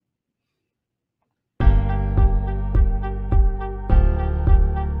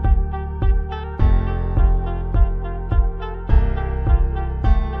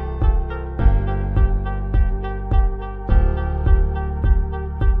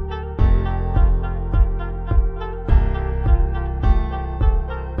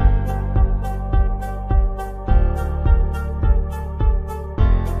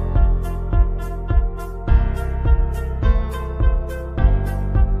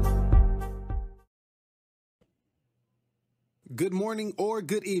Good morning or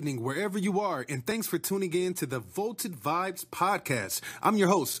good evening, wherever you are, and thanks for tuning in to the VOLTED VIBEZ Podcast. I'm your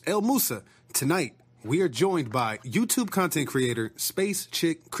host, El Musa. Tonight, we are joined by YouTube content creator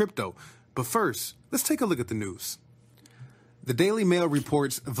SPACECHICK CRYPTO. But first, let's take a look at the news. The Daily Mail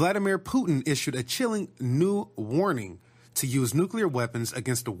reports Vladimir Putin issued a chilling new warning to use nuclear weapons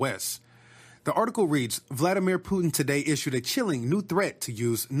against the West. The article reads, Vladimir Putin today issued a chilling new threat to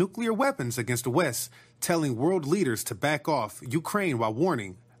use nuclear weapons against the West, telling world leaders to back off Ukraine while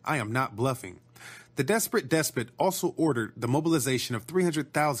warning, I am not bluffing. The desperate despot also ordered the mobilization of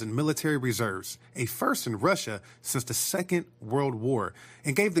 300,000 military reserves, a first in Russia since the Second World War,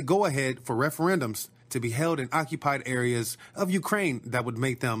 and gave the go-ahead for referendums to be held in occupied areas of Ukraine that would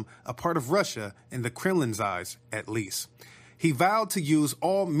make them a part of Russia in the Kremlin's eyes, at least. He vowed to use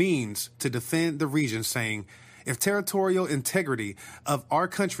all means to defend the region, saying, if territorial integrity of our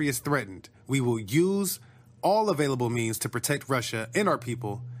country is threatened, we will use all available means to protect Russia and our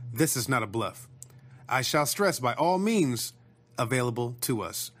people. This is not a bluff. I shall stress by all means available to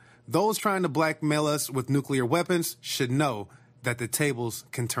us. Those trying to blackmail us with nuclear weapons should know that the tables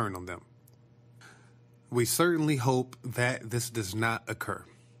can turn on them. We certainly hope that this does not occur.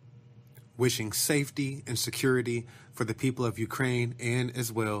 Wishing safety and security for the people of Ukraine and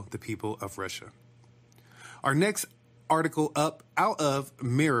as well the people of Russia. Our next article up out of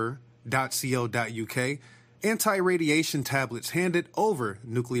mirror.co.uk, anti-radiation tablets handed over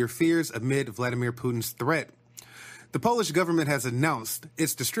nuclear fears amid Vladimir Putin's threat. The Polish government has announced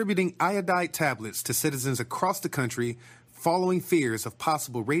it's distributing iodide tablets to citizens across the country following fears of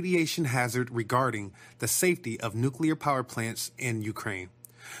possible radiation hazard regarding the safety of nuclear power plants in Ukraine.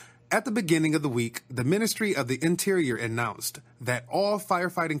 At the beginning of the week, the Ministry of the Interior announced that all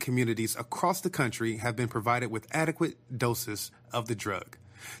firefighting communities across the country have been provided with adequate doses of the drug.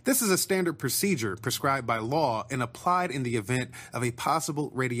 This is a standard procedure prescribed by law and applied in the event of a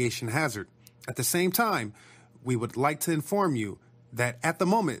possible radiation hazard. At the same time, we would like to inform you that at the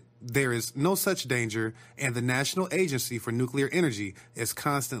moment, there is no such danger, and the National Agency for Nuclear Energy is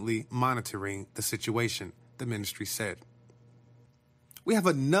constantly monitoring the situation, the ministry said. We have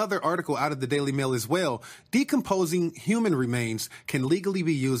another article out of the Daily Mail as well. Decomposing human remains can legally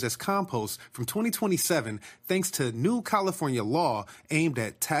be used as compost from 2027 thanks to new California law aimed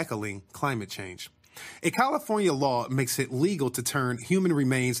at tackling climate change. A California law makes it legal to turn human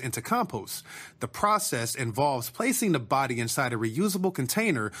remains into compost. The process involves placing the body inside a reusable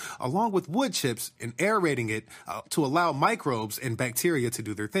container along with wood chips and aerating it to allow microbes and bacteria to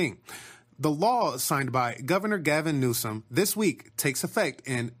do their thing. The law signed by Governor Gavin Newsom this week takes effect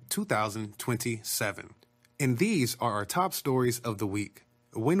in 2027. And these are our top stories of the week.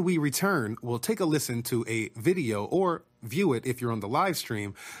 When we return, we'll take a listen to a video or view it if you're on the live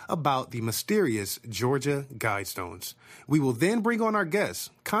stream about the mysterious Georgia Guidestones. We will then bring on our guest,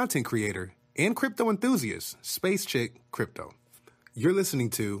 content creator and crypto enthusiast, SPACECHICK CRYPTO. You're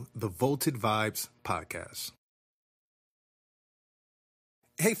listening to the VOLTED VIBEZ Podcast.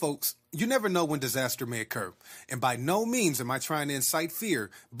 Hey folks, you never know when disaster may occur, and by no means am I trying to incite fear,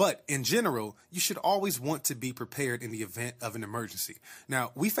 but in general, you should always want to be prepared in the event of an emergency.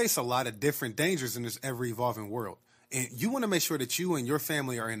 Now, we face a lot of different dangers in this ever-evolving world, and you want to make sure that you and your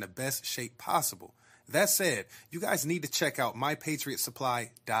family are in the best shape possible. That said, you guys need to check out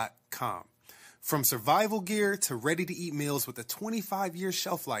mypatriotsupply.com. From survival gear to ready-to-eat meals with a 25-year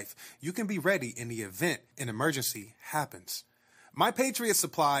shelf life, you can be ready in the event an emergency happens. My Patriot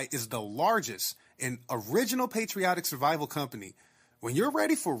Supply is the largest and original patriotic survival company. When you're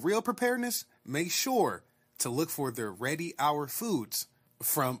ready for real preparedness, make sure to look for their Ready Hour foods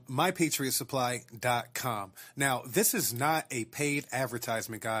from mypatriotsupply.com. Now, this is not a paid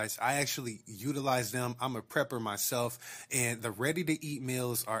advertisement, guys. I actually utilize them. I'm a prepper myself, and the ready-to-eat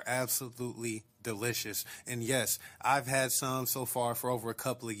meals are absolutely delicious. And yes, I've had some so far for over a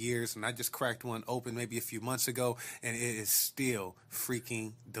couple of years, and I just cracked one open maybe a few months ago, and it is still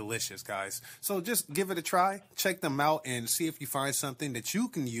freaking delicious, guys. So just give it a try, check them out, and see if you find something that you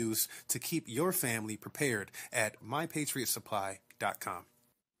can use to keep your family prepared at mypatriotsupply.com.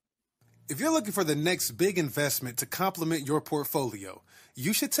 If you're looking for the next big investment to complement your portfolio,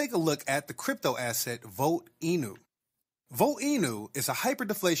 you should take a look at the crypto asset VOLTENU. VOLTENU is a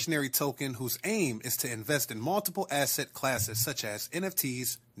hyperdeflationary token whose aim is to invest in multiple asset classes such as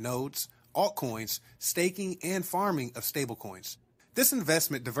NFTs, nodes, altcoins, staking, and farming of stablecoins. This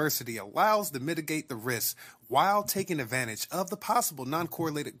investment diversity allows to mitigate the risks while taking advantage of the possible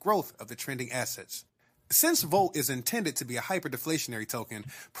non-correlated growth of the trending assets. Since Volt is intended to be a hyperdeflationary token,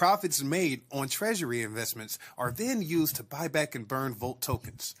 profits made on treasury investments are then used to buy back and burn Volt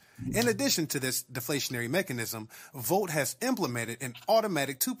tokens. In addition to this deflationary mechanism, Volt has implemented an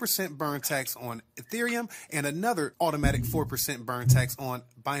automatic 2% burn tax on Ethereum and another automatic 4% burn tax on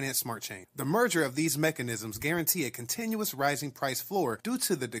Binance Smart Chain. The merger of these mechanisms guarantee a continuous rising price floor due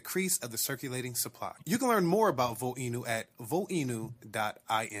to the decrease of the circulating supply. You can learn more about VoltEnu at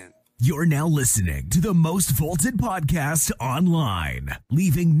voltenu.in. You're now listening to the most vaulted podcast online,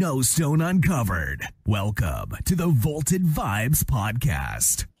 leaving no stone uncovered. Welcome to the VOLTED VIBEZ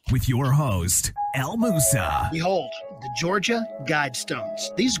Podcast with your host, El Musa. Behold, the Georgia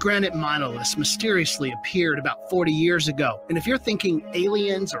Guidestones. These granite monoliths mysteriously appeared about 40 years ago. And if you're thinking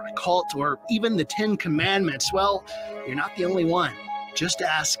aliens or a cult or even the 10 Commandments, well, you're not the only one. Just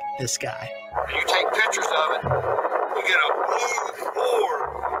ask this guy. You take pictures of it, you get a blue floor.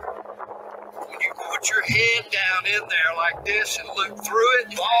 Put your head down in there like this and look through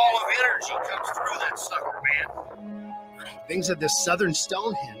it. Ball of energy comes through that sucker, man. Things at this southern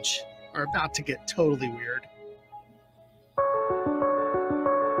Stonehenge are about to get totally weird.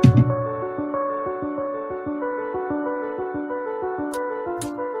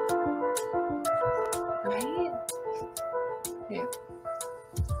 Right? Yeah.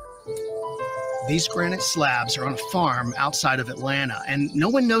 These granite slabs are on a farm outside of Atlanta, and no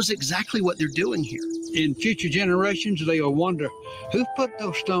one knows exactly what they're doing here. In future generations, they'll wonder, who put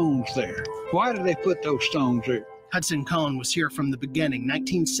those stones there? Why did they put those stones there? Hudson Cohn was here from the beginning,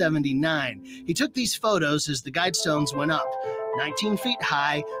 1979. He took these photos as the Guidestones went up, 19 feet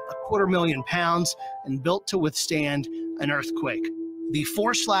high, 250,000 pounds, and built to withstand an earthquake. The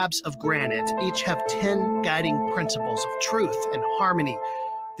 4 slabs of granite each have 10 guiding principles of truth and harmony.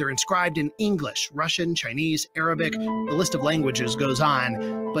 They're inscribed in English, Russian, Chinese, Arabic. The list of languages goes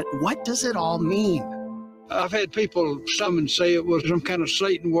on. But what does it all mean? I've had people, some say it was some kind of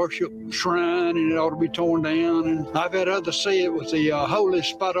Satan worship shrine and it ought to be torn down. And I've had others say it was the holiest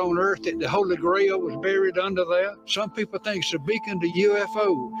spot on earth, that the Holy Grail was buried under there. Some people think it's a beacon to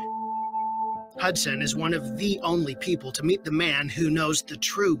UFOs. Hudson is one of the only people to meet the man who knows the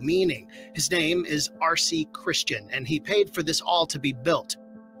true meaning. His name is R.C. Christian, and he paid for this all to be built.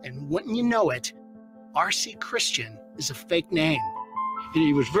 And wouldn't you know it, R.C. Christian is a fake name. And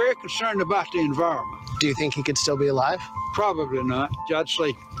he was very concerned about the environment. Do you think he could still be alive? Probably not. I'd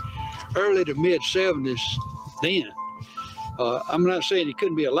say early to mid-70s then. I'm not saying he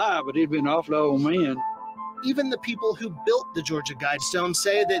couldn't be alive, but he'd been an awful old man. Even the people who built the Georgia Guidestones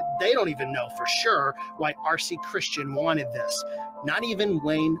say that they don't even know for sure why R.C. Christian wanted this. Not even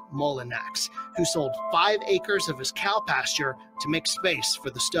Wayne Mullinax, who sold 5 acres of his cow pasture to make space for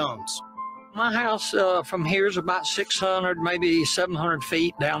the stones. My house from here is about 600, maybe 700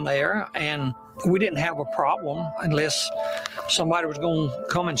 feet down there, and we didn't have a problem unless somebody was going to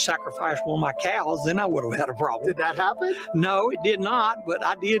come and sacrifice one of my cows. Then I would have had a problem. Did that happen? No, it did not, but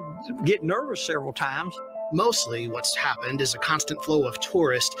I did get nervous several times. Mostly what's happened is a constant flow of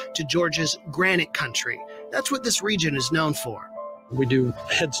tourists to Georgia's granite country. That's what this region is known for. We do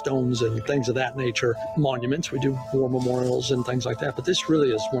headstones and things of that nature, monuments. We do war memorials and things like that, but this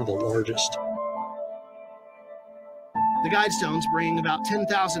really is one of the largest. The Guidestones bring about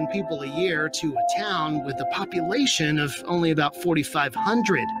 10,000 people a year to a town with a population of only about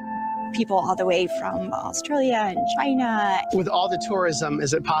 4,500. People all the way from Australia and China. With all the tourism,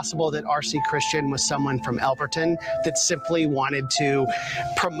 is it possible that R.C. Christian was someone from Elberton that simply wanted to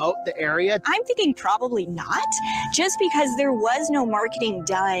promote the area? I'm thinking probably not, just because there was no marketing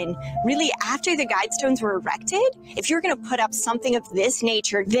done really after the Guidestones were erected. If you're going to put up something of this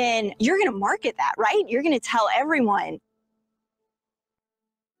nature, then you're going to market that, right? You're going to tell everyone.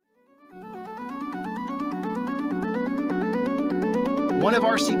 One of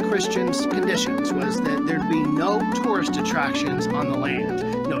R.C. Christian's conditions was that there'd be no tourist attractions on the land,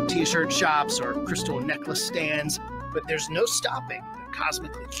 no t-shirt shops or crystal necklace stands, but there's no stopping the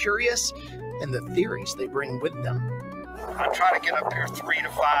cosmically curious and the theories they bring with them. I try to get up here 3 to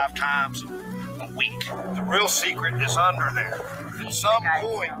 5 times a week. The real secret is under there. At some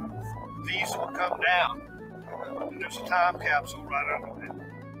point, these will come down. And there's a time capsule right under there.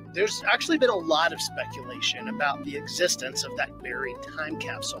 There's actually been a lot of speculation about the existence of that buried time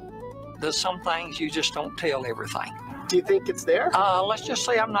capsule. There's some things you just don't tell everything. Do you think it's there? Let's just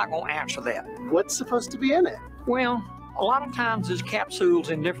say I'm not going to answer that. What's supposed to be in it? Well, a lot of times there's capsules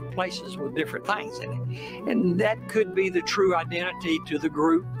in different places with different things in it. And that could be the true identity to the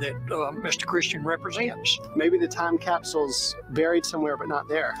group that Mr. Christian represents. Maybe the time capsule's buried somewhere but not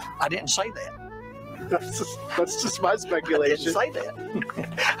there. I didn't say that. That's just my speculation. I didn't say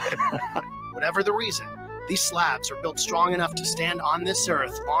that. Whatever the reason, These slabs are built strong enough to stand on this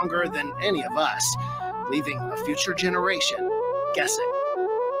earth longer than any of us, leaving a future generation guessing.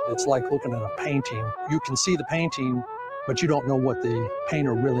 It's like looking at a painting. You can see the painting, but you don't know what the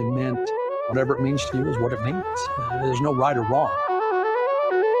painter really meant. Whatever it means to you is what it means. There's no right or wrong.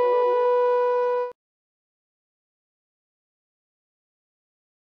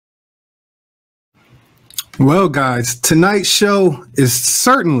 Well, guys, tonight's show is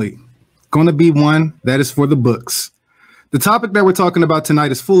certainly going to be one that is for the books. The topic that we're talking about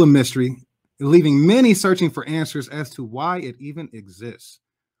tonight is full of mystery, leaving many searching for answers as to why it even exists.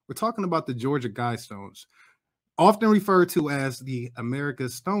 We're talking about the Georgia Guidestones, often referred to as the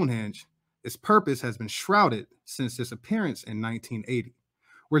America's Stonehenge. Its purpose has been shrouded since its appearance in 1980.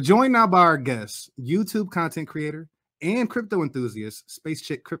 We're joined now by our guest, YouTube content creator and crypto enthusiast,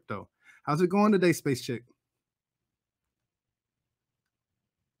 SPACECHICK CRYPTO. How's it going today, SPACECHICK?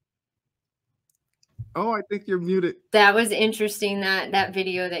 Oh, I think you're muted. That was interesting, that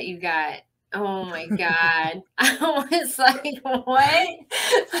video that you got. Oh my God. I was like, what?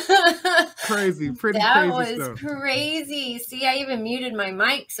 Crazy, pretty that crazy was stuff. Crazy. See, I even muted my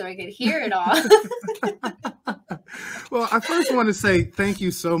mic so I could hear it all. Well, I first want to say thank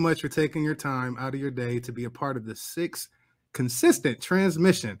you so much for taking your time out of your day to be a part of the 6th consistent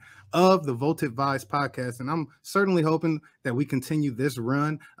transmission of the VOLTED VIBEZ podcast, and I'm certainly hoping that we continue this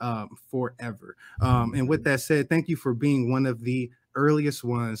run forever. And with that said, thank you for being one of the earliest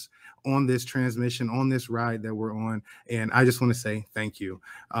ones on this transmission, on this ride that we're on, and I just want to say thank you.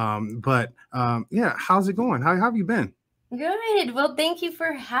 Yeah, how's it going? How have you been? Good. Well, thank you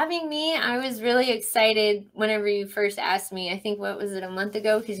for having me. I was really excited whenever you first asked me. I think, what was it, a month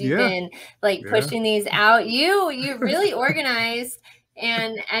ago? Because you've been like pushing these out. You're really organized.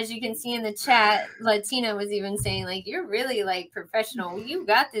 And as you can see in the chat, Latina was even saying, like, you're really like professional. You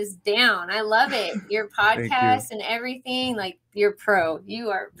got this down. I love it. Your podcast and everything, like, you're pro. You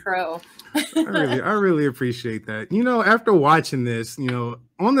are pro. I really appreciate that. You know, after watching this, you know,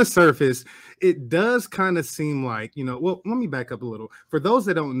 on the surface, it does kind of seem like, you know, well, let me back up a little. For those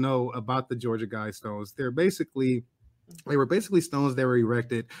that don't know about the Georgia Guidestones, they were basically stones that were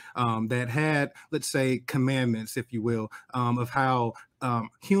erected that had, let's say, commandments, if you will, of how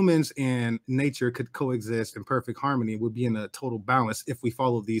humans and nature could coexist in perfect harmony, would be in a total balance if we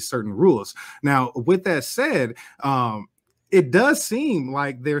follow these certain rules. Now, with that said, it does seem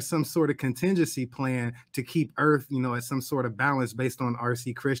like there's some sort of contingency plan to keep Earth, you know, at some sort of balance based on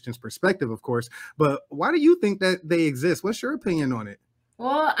RC Christian's perspective, of course. But why do you think that they exist? What's your opinion on it?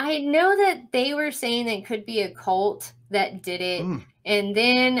 Well, I know that they were saying it could be a cult that did it. And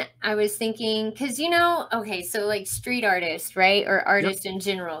then I was thinking, because, you know, okay, so like street artists, right? Or artists in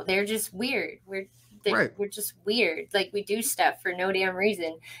general, they're just weird. We're just weird. Like, we do stuff for no damn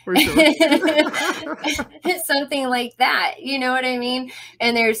reason. For sure. Something like that. You know what I mean?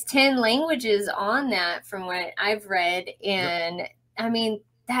 And there's 10 languages on that from what I've read. And I mean,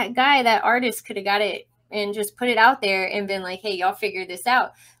 that artist could have got it and just put it out there and been like, hey, y'all figure this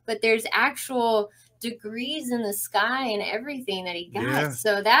out. But there's actual degrees in the sky and everything that he got.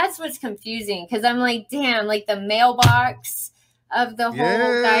 So that's what's confusing, because I'm like, damn, like the mailbox of the whole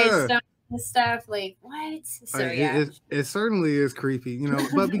Guidestone and stuff, like, what? So it certainly is creepy, you know.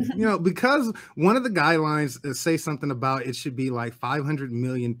 But you know, because one of the guidelines say something about it should be like 500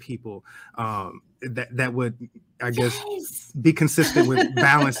 million people that would, I guess, be consistent with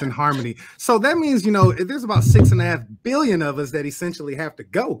balance and harmony. So that means, you know, there's about 6.5 billion of us that essentially have to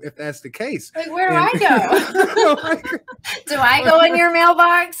go if that's the case. Like, where do I go? Do I go in your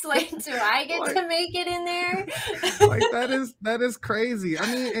mailbox? Like, do I get to make it in there? Like, that is crazy.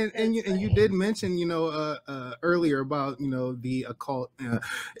 I mean, and you did mention, you know, earlier about, you know, the occult.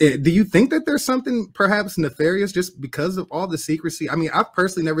 Do you think that there's something perhaps nefarious just because of all the secrecy? I mean, I've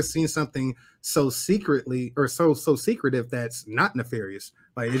personally never seen something so secretly or so secretive that's not nefarious.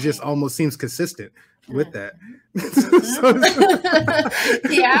 Like, it just almost seems consistent with that.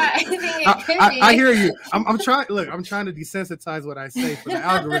 Yeah, I think it could be. I hear you. I'm trying to desensitize what I say for the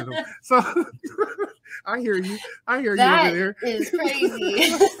algorithm. So I hear you over there. That is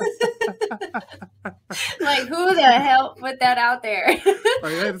crazy. Like, who the hell put that out there?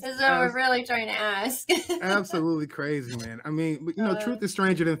 Like, that's what we're really trying to ask. Absolutely crazy, man. I mean, you know, truth is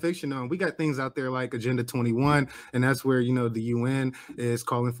stranger than fiction. We got things out there like Agenda 21, and that's where, you know, the UN is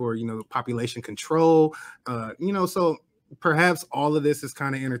calling for, you know, population control. You know, so perhaps all of this is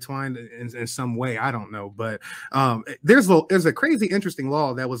kind of intertwined in some way. I don't know, but there's a crazy interesting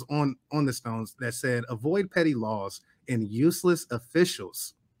law that was on the stones that said avoid petty laws and useless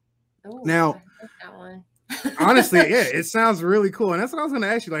officials. Ooh, now, that one. Honestly, yeah, it sounds really cool. And that's what I was going to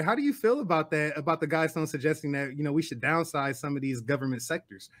ask you. Like, how do you feel about that, about the Guidestones suggesting that, we should downsize some of these government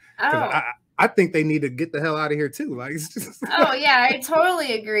sectors? I think they need to get the hell out of here too. Like, it's just yeah, I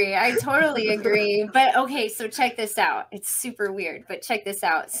totally agree. But okay, so check this out. It's super weird, but check this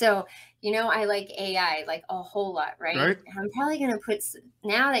out. So, I like AI like a whole lot, right? I'm probably going to put,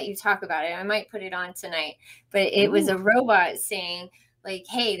 now that you talk about it, I might put it on tonight, but it was a robot saying like,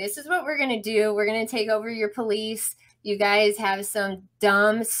 hey, this is what we're going to do. We're going to take over your police. You guys have some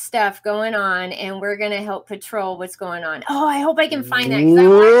dumb stuff going on, and we're going to help patrol what's going on. Oh, I hope I can find that, because I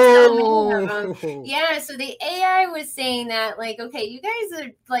watched so many of them. Yeah, so the AI was saying that, like, okay, you guys are,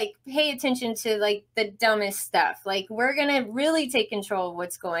 like, pay attention to, like, the dumbest stuff. Like, we're going to really take control of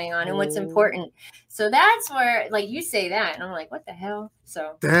what's going on and what's important. So that's where, like, you say that, and I'm like, what the hell?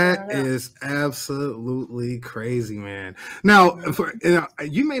 So that is absolutely crazy, man. Now,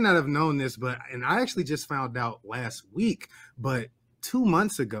 you may not have known this, and I actually just found out last week, but 2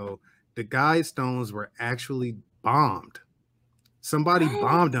 months ago, the Guidestones were actually bombed. Somebody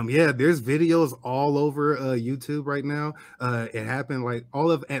bombed them. Yeah, there's videos all over YouTube right now. It happened, like all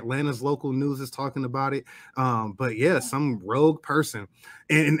of Atlanta's local news is talking about it. But yeah, some rogue person.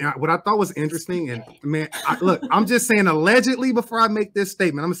 And what I thought was interesting, and man, look, I'm just saying allegedly before I make this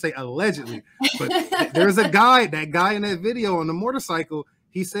statement. I'm gonna say allegedly. But there's that guy in that video on the motorcycle.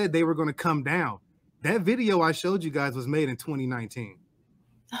 He said they were going to come down. That video I showed you guys was made in 2019.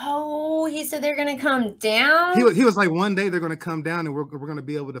 Oh, he said they're going to come down? He was like, one day they're going to come down and we're going to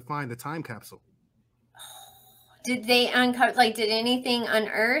be able to find the time capsule. Did they uncover, like, did anything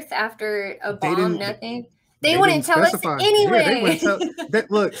unearth after a bomb? Nothing? They wouldn't tell us anyway. Yeah, they wouldn't tell,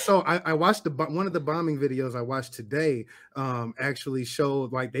 look, so I watched one of the bombing videos I watched today actually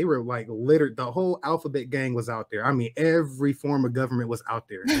showed like they were like littered. The whole alphabet gang was out there. I mean, every form of government was out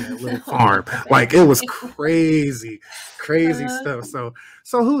there in that little farm. Like it was crazy stuff.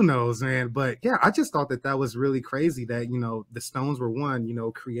 So who knows, man? But yeah, I just thought that was really crazy that, the Stones were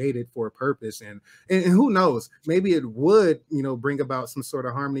created for a purpose. And who knows, maybe it would, bring about some sort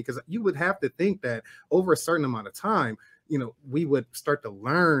of harmony, because you would have to think that over a certain amount of time, we would start to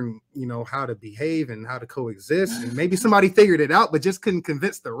learn, how to behave and how to coexist. And maybe somebody figured it out, but just couldn't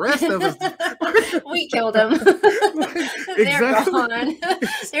convince the rest of us. We killed them. They're gone.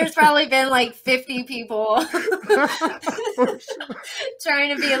 There's probably been like 50 people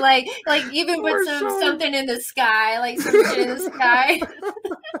trying to be like even put something in the sky, like some shit in the sky,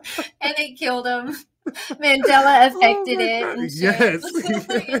 and they killed them. Mandela affected it. Yes.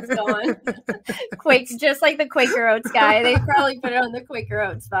 It's gone. Just like the Quaker Oats guy. They probably put it on the Quaker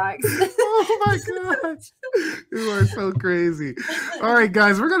Oats box. Oh my gosh. You are so crazy. All right,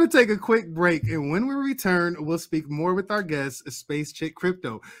 guys, we're going to take a quick break. And when we return, we'll speak more with our guest, SPACECHICK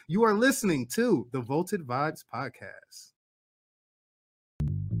CRYPTO. You are listening to the VOLTED VIBEZ Podcast.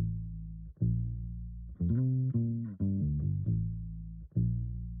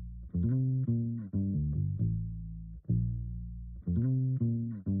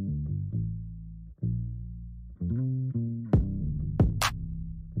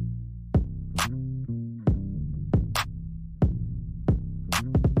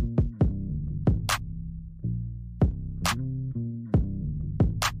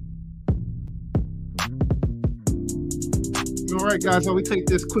 All right, guys, while we take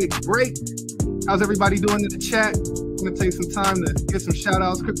this quick break, how's everybody doing in the chat? I'm going to take some time to get some shout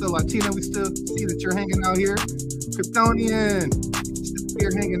outs. Crypto Latina, we still see that you're hanging out here. Kryptonian, still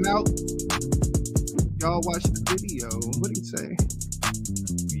here hanging out. Y'all watch the video. What do you say?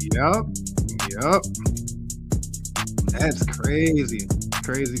 Yup. That's crazy.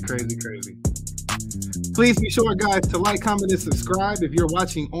 Crazy. Please be sure, guys, to like, comment, and subscribe if you're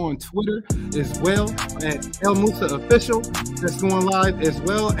watching on Twitter as well at El Musa Official. That's going live, as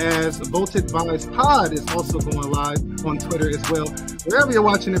well as VOLTED VIBEZ Pod is also going live on Twitter as well. Wherever you're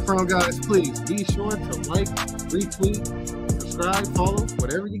watching it from, guys, please be sure to like, retweet, subscribe, follow,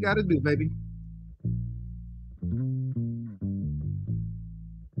 whatever you got to do, baby.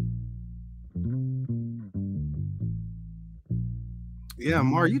 Yeah,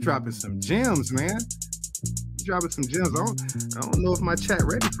 Mar, you dropping some gems, man. You dropping some gems. I don't know if my chat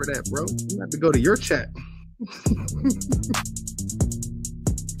ready for that, bro. You have to go to your chat.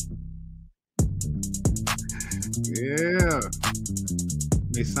 Yeah.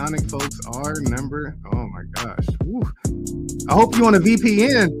 Masonic folks are number. Oh my gosh. Woo. I hope you on a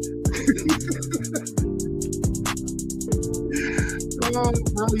VPN. Oh,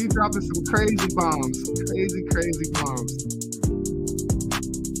 bro, you dropping some crazy bombs. Crazy bombs.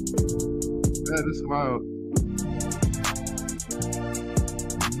 That is wild.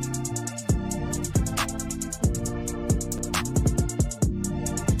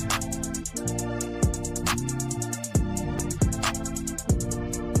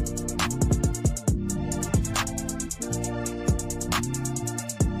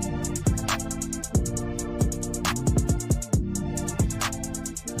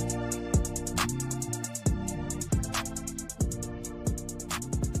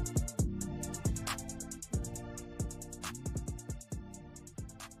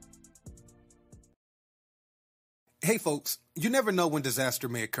 Hey folks, you never know when disaster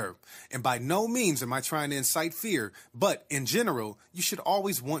may occur, and by no means am I trying to incite fear, but in general, you should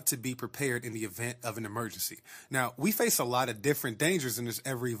always want to be prepared in the event of an emergency. Now, we face a lot of different dangers in this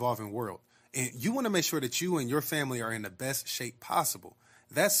ever-evolving world, and you want to make sure that you and your family are in the best shape possible.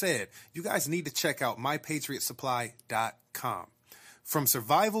 That said, you guys need to check out mypatriotsupply.com. From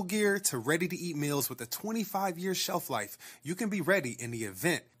survival gear to ready-to-eat meals with a 25-year shelf life, you can be ready in the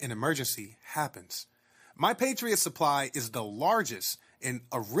event an emergency happens. My Patriot Supply is the largest and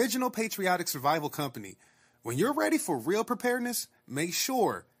original patriotic survival company. When you're ready for real preparedness, make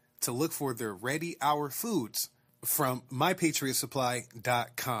sure to look for their Ready Hour foods from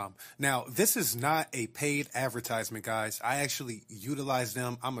mypatriotsupply.com. Now, this is not a paid advertisement, guys. I actually utilize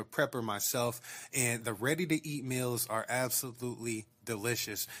them. I'm a prepper myself, and the ready-to-eat meals are absolutely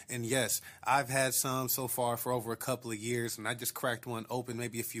delicious. And yes, I've had some so far for over a couple of years, and I just cracked one open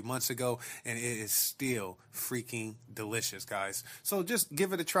maybe a few months ago, and it is still freaking delicious, guys. So just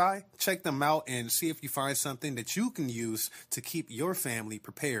give it a try, check them out, and see if you find something that you can use to keep your family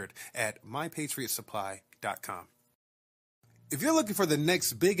prepared at mypatriotsupply.com. If you're looking for the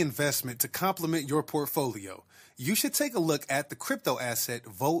next big investment to complement your portfolio, you should take a look at the crypto asset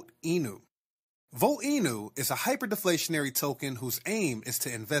VOLTENU. VOLTENU is a hyperdeflationary token whose aim is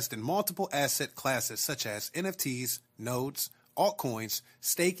to invest in multiple asset classes such as NFTs, nodes, altcoins,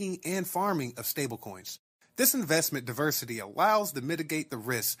 staking, and farming of stablecoins. This investment diversity allows to mitigate the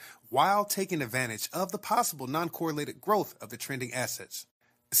risks while taking advantage of the possible non-correlated growth of the trending assets.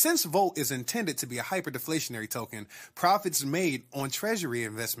 Since Volt is intended to be a hyperdeflationary token, profits made on treasury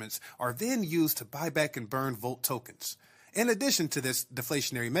investments are then used to buy back and burn Volt tokens. In addition to this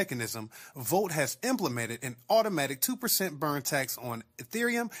deflationary mechanism, Volt has implemented an automatic 2% burn tax on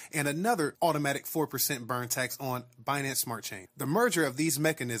Ethereum and another automatic 4% burn tax on Binance Smart Chain. The merger of these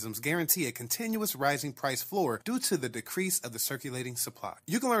mechanisms guarantee a continuous rising price floor due to the decrease of the circulating supply.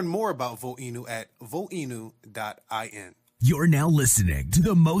 You can learn more about VOLTENU at voltenu.in. You're now listening to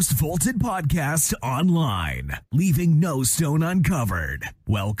the most vaulted podcast online, leaving no stone uncovered.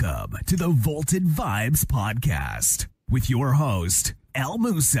 Welcome to the VOLTED VIBEZ Podcast with your host, El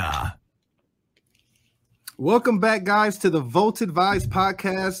Musa. Welcome back, guys, to the VOLTED VIBEZ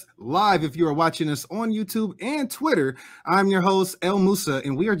Podcast, live if you are watching us on YouTube and Twitter. I'm your host, El Musa,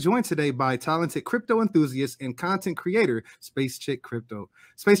 and we are joined today by talented crypto enthusiast and content creator, SPACECHICK CRYPTO.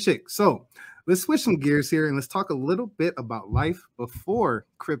 SPACECHICK, so let's switch some gears here and let's talk a little bit about life before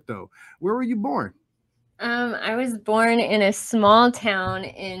crypto. Where were you born? I was born in a small town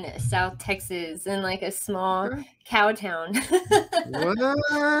in South Texas, in like a small cow town.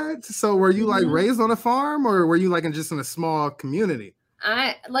 What? So were you like raised on a farm, or were you like just in a small community?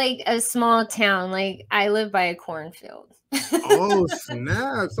 I like a small town. Like I live by a cornfield. Oh,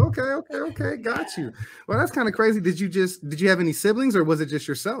 snaps. Okay. Got you. Well, that's kind of crazy. Did you have any siblings, or was it just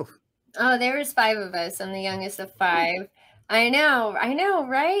yourself? Oh, there was 5 of us. I'm the youngest of 5. I know,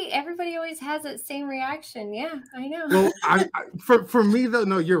 right? Everybody always has that same reaction. Yeah, I know. Well, for me though,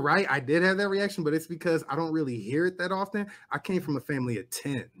 no, you're right. I did have that reaction, but it's because I don't really hear it that often. I came from a family of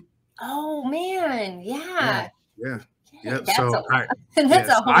 10. Oh man, yeah. Yep. That's So that's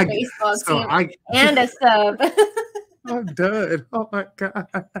a whole baseball team and a sub. I'm done. Oh my God.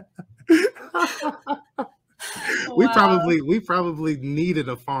 Wow. We probably needed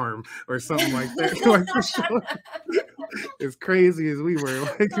a farm or something like that. Like, for sure. As crazy as we were.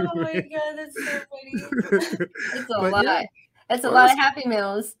 Like, oh my God, that's so funny. It's a lot. Yeah. That's a lot of Happy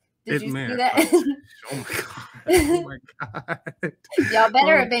Meals. Did you see that? Oh my God. Oh my God. Y'all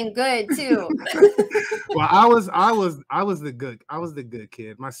better have been good too. Well, I was the good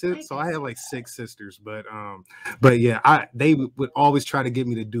kid. So I had like 6 sisters, but yeah, they would always try to get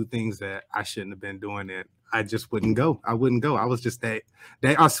me to do things that I shouldn't have been doing, and I just wouldn't go. I was just that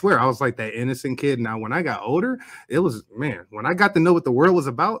I swear I was like that innocent kid. Now, when I got older, it was, man, when I got to know what the world was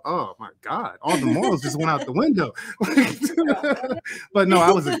about, oh my God, all the morals just went out the window. But no,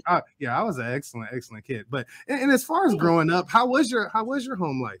 I was an excellent kid. But and as far as growing up, how was your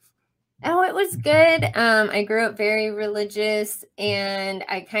home life? Oh, it was good. I grew up very religious, and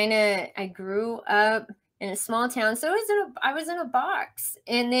I grew up in a small town. So I was in a box.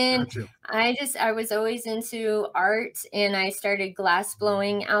 And then I was always into art, and I started glass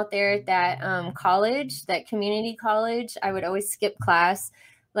blowing out there at that college, that community college. I would always skip class,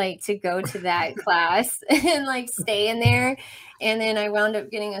 like to go to that class and like stay in there. And then I wound up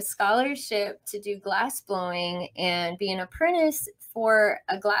getting a scholarship to do glass blowing and be an apprentice for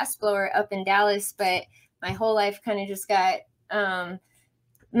a glass blower up in Dallas. But my whole life kind of just got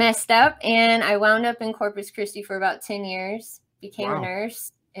messed up, and I wound up in Corpus Christi for about 10 years, became a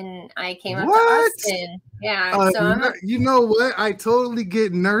nurse, and I came up to What? Austin. Yeah, so you know what? I totally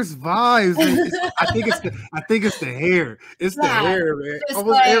get nurse vibes. I think it's the hair. It's the hair, man.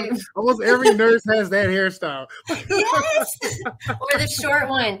 Almost every nurse has that hairstyle. Yes, or the short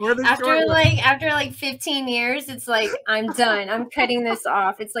one. After like 15 years, it's like I'm done. I'm cutting this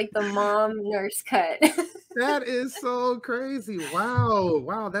off. It's like the mom nurse cut. That is so crazy.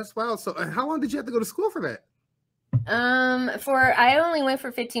 Wow, that's wild. So, how long did you have to go to school for that? I only went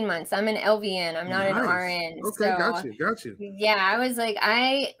for 15 months. I'm an LVN. I'm not an RN. Okay, so, got you. Yeah, I was like,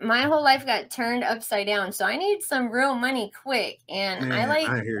 my whole life got turned upside down. So I need some real money quick. And Man, I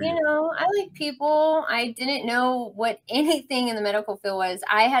like people. I didn't know what anything in the medical field was.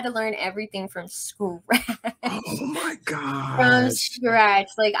 I had to learn everything from scratch. Oh my God. From scratch.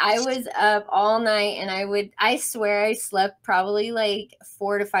 Like I was up all night and I swear I slept probably like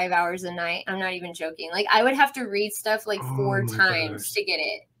 4 to 5 hours a night. I'm not even joking. Like I would have to read stuff like 4 times to get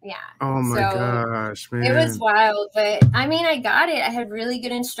it. Yeah. Oh my gosh, man. It was wild, but I mean, I got it. I had really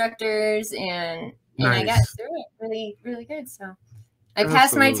good instructors and I got through it really, really good. So I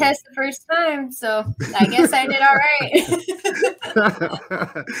passed my test the first time. So I guess I did all right.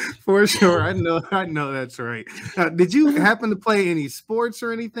 For sure. I know that's right. Did you happen to play any sports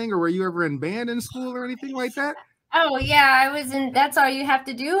or anything, or were you ever in band in school or anything like that? Oh yeah, I was in. That's all you have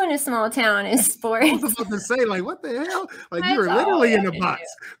to do in a small town is sports. I was about to say, like, what the hell? Like you were literally in a box.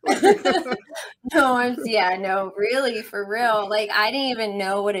 No, really, for real. Like I didn't even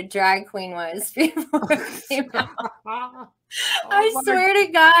know what a drag queen was before it came out. I swear to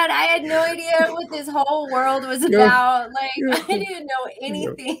God, I had no idea what this whole world was about. Like I didn't know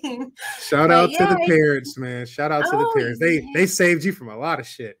anything. Shout out to the parents, man. Shout out to the parents. They saved you from a lot of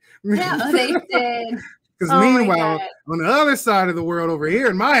shit. Yeah, they did. Because meanwhile, on the other side of the world over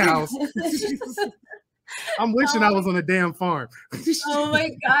here in my house, I'm wishing I was on a damn farm. Oh my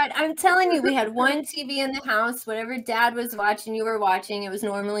God. I'm telling you, we had one TV in the house. Whatever dad was watching, you were watching. It was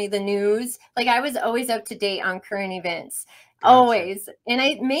normally the news. Like I was always up to date on current events. Gotcha. Always. And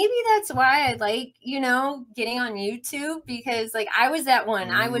maybe that's why I like, getting on YouTube, because like I was that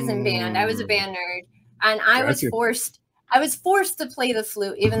one. I was in band. I was a band nerd. And I was forced to play the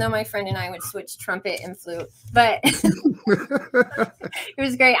flute, even though my friend and I would switch trumpet and flute. But it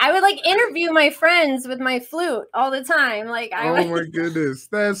was great. I would like interview my friends with my flute all the time. Like my goodness,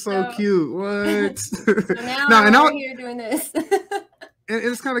 that's so cute. What? So now I'm here doing this. And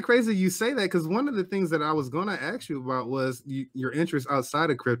it's kind of crazy you say that, because one of the things that I was going to ask you about was your interest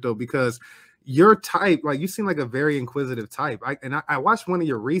outside of crypto, because your type, like you seem like a very inquisitive type. I watched one of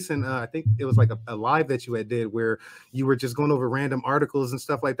your recent, I think it was like a live that you had did where you were just going over random articles and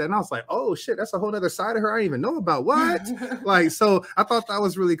stuff like that. And I was like, oh shit, that's a whole other side of her I didn't even know about. What? Like, so I thought that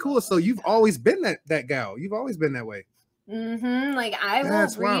was really cool. So you've always been that gal. You've always been that way. Like I will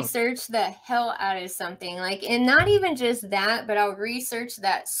research the hell out of something, like, and not even just that, but I'll research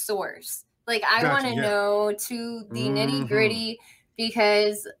that source. Like I want to know to the nitty gritty.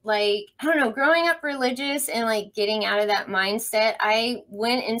 Because like, I don't know, growing up religious and like getting out of that mindset, I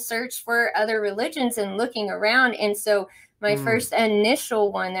went and searched for other religions and looking around. And so my first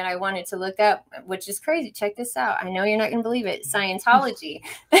initial one that I wanted to look up, which is crazy. Check this out. I know you're not going to believe it. Scientology.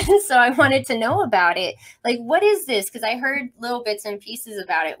 And so I wanted to know about it. Like, what is this? Because I heard little bits and pieces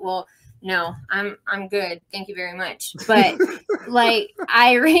about it. Well, no, I'm good. Thank you very much. But like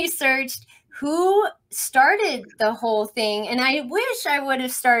I researched who started the whole thing. And I wish I would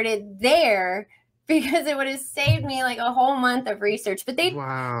have started there, because it would have saved me like a whole month of research. But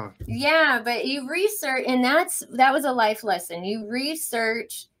but you research, and that was a life lesson. You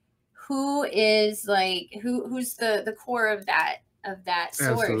research who is like, who's the core of that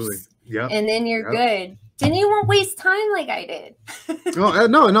source. Absolutely. Yep. And then you're good. Then you won't waste time like I did.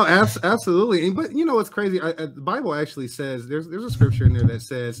 No, absolutely. But you know what's crazy? The Bible actually says there's a scripture in there that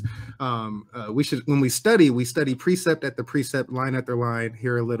says we should, when we study precept after precept, line after line,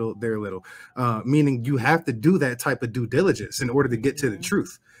 here a little, there a little. Meaning you have to do that type of due diligence in order to get to the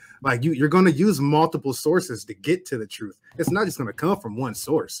truth. Like you're going to use multiple sources to get to the truth. It's not just going to come from one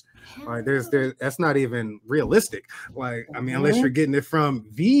source. Like that's not even realistic. Like, I mean, unless you're getting it from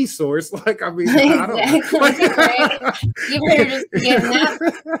the source, like, I mean, I don't know. Right? You better just get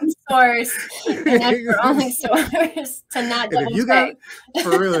that source, and that's your only source to not double check.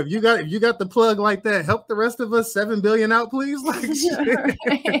 For real, if you got the plug like that, help the rest of us 7 billion out, please. Like,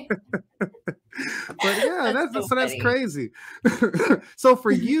 right. But yeah, that's crazy. So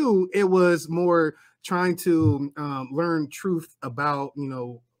for you, it was more trying to learn truth about,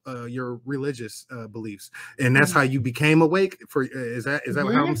 your religious beliefs, and that's how you became awake. For is that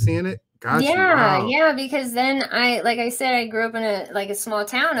how I'm seeing it? Gotcha. Yeah, Wow. yeah, because then like I said, I grew up in a small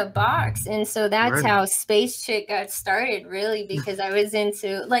town, a box, and so that's how Space Chick got started, really, because I was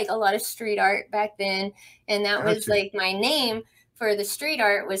into like a lot of street art back then, and that was like my name for the street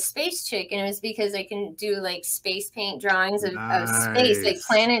art was Space Chick, and it was because I can do like space paint drawings of space, like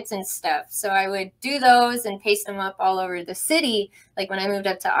planets and stuff. So I would do those and paste them up all over the city, like when I moved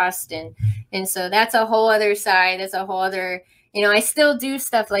up to Austin. And so that's a whole other side. That's a whole other, I still do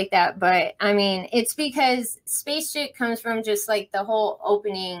stuff like that, but I mean, it's because Space Chick comes from just like the whole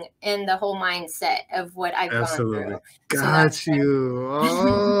opening and the whole mindset of what I've gone through. Got you.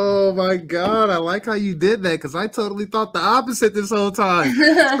 Oh my God. I like how you did that, because I totally thought the opposite this whole time.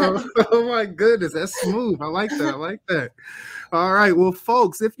 Oh my goodness. That's smooth. I like that. All right. Well,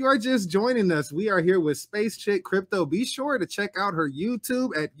 folks, if you are just joining us, we are here with SPACECHICK CRYPTO. Be sure to check out her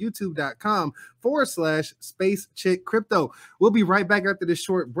YouTube at youtube.com/SPACECHICK CRYPTO. We'll be right back after this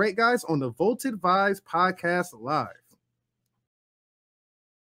short break, guys, on the VOLTED VIBEZ Podcast Live.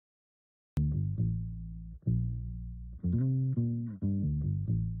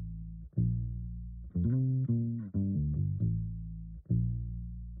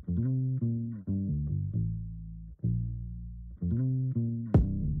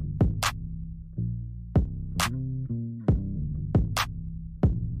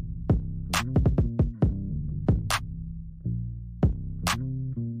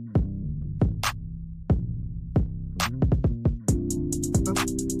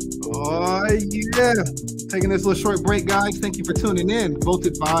 Yeah, taking this little short break, guys. Thank you for tuning in.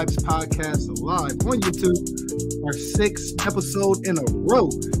 VOLTED VIBEZ Podcast Live on YouTube, our 6th episode in a row.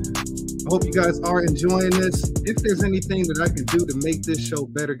 I hope you guys are enjoying this. If there's anything that I can do to make this show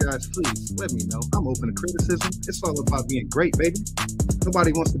better, guys, please let me know. I'm open to criticism. It's all about being great, baby.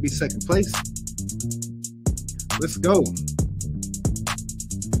 Nobody wants to be second place. Let's go.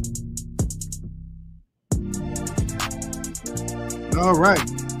 All right.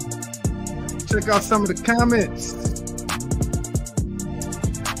 Check out some of the comments.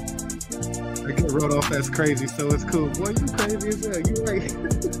 I get wrote off as crazy, so it's cool. Boy, you crazy as hell. You right.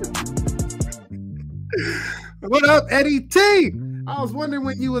 What up, Eddie T? I was wondering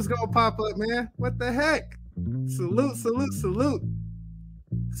when you was gonna pop up, man. What the heck? Salute.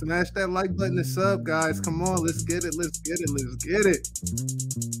 Smash that like button and sub, guys. Come on, let's get it.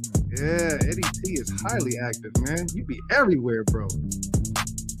 Yeah, Eddie T is highly active, man. You be everywhere, bro.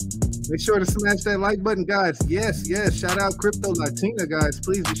 Make sure to smash that like button, guys. Yes. Shout out Crypto Latina, guys.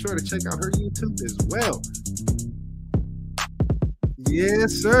 Please be sure to check out her YouTube as well.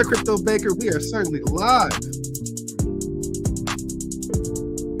 Yes, sir, Crypto Baker. We are certainly live.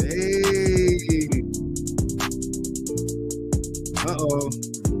 Hey. Uh-oh.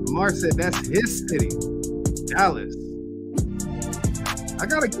 Lamar said that's his city, Dallas. I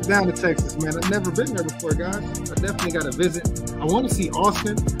gotta get down to Texas, man. I've never been there before, guys. I definitely gotta visit. I want to see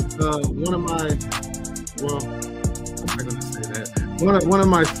Austin. One of my, well, I'm not gonna say that. One of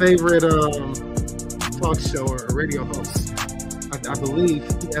my favorite talk show or radio hosts. I believe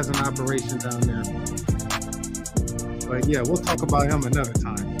he has an operation down there. But yeah, we'll talk about him another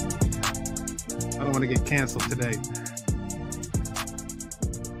time. I don't want to get canceled today.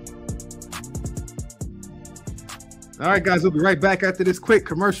 All right, guys, we'll be right back after this quick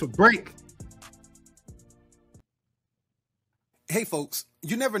commercial break. Hey, folks,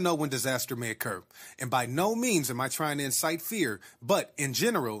 you never know when disaster may occur. And by no means am I trying to incite fear, but in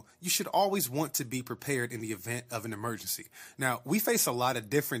general, you should always want to be prepared in the event of an emergency. Now, we face a lot of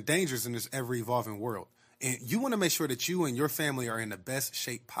different dangers in this ever-evolving world, and you want to make sure that you and your family are in the best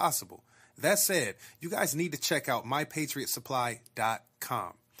shape possible. That said, you guys need to check out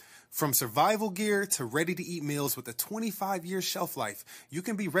mypatriotsupply.com. From survival gear to ready-to-eat meals with a 25-year shelf life, you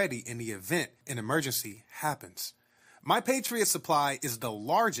can be ready in the event an emergency happens. My Patriot Supply is the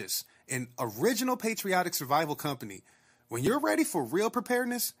largest and original patriotic survival company. When you're ready for real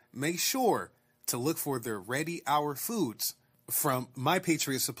preparedness, make sure to look for their Ready Hour foods from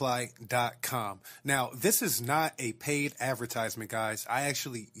mypatriotsupply.com. Now, this is not a paid advertisement, guys. I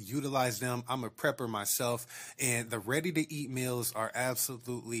actually utilize them. I'm a prepper myself, and the ready-to-eat meals are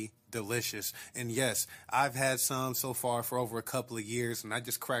absolutely delicious. And yes, I've had some so far for over a couple of years, and I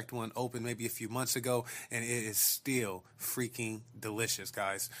just cracked one open maybe a few months ago, and it is still freaking delicious,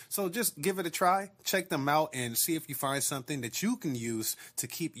 guys. So just give it a try, check them out, and see if you find something that you can use to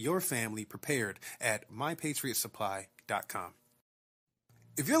keep your family prepared at mypatriotsupply.com.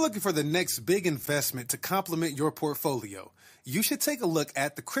 If you're looking for the next big investment to complement your portfolio, you should take a look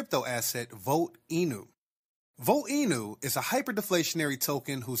at the crypto asset Volt Inu. VOLTENU is a hyperdeflationary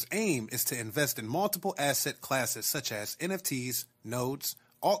token whose aim is to invest in multiple asset classes such as NFTs, nodes,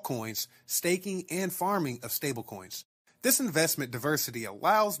 altcoins, staking, and farming of stablecoins. This investment diversity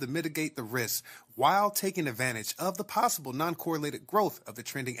allows to mitigate the risks while taking advantage of the possible non-correlated growth of the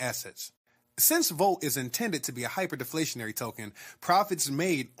trending assets. Since Volt is intended to be a hyperdeflationary token, profits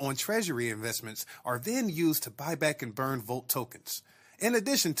made on treasury investments are then used to buy back and burn Volt tokens. In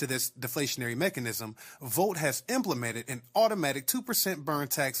addition to this deflationary mechanism, Volt has implemented an automatic 2% burn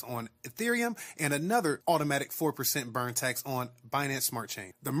tax on Ethereum and another automatic 4% burn tax on Binance Smart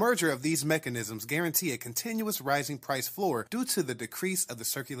Chain. The merger of these mechanisms guarantee a continuous rising price floor due to the decrease of the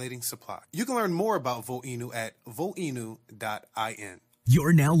circulating supply. You can learn more about VOLTENU at voltenu.in.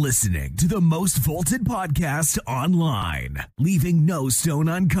 You're now listening to the most vaulted podcast online, leaving no stone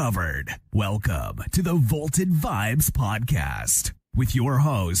uncovered. Welcome to the VOLTED VIBEZ Podcast with your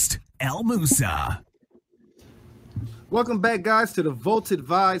host, El Musa. Welcome back, guys, to the VOLTED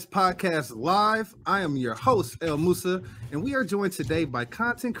VIBEZ Podcast Live. I am your host, El Musa, and we are joined today by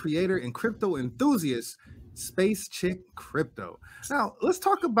content creator and crypto enthusiast, SPACECHICK CRYPTO. Now, let's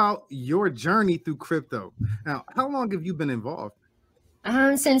talk about your journey through crypto. Now, how long have you been involved?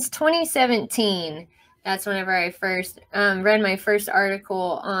 Since 2017. That's whenever I first read my first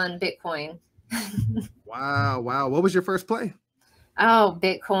article on Bitcoin. Wow. What was your first play? Oh,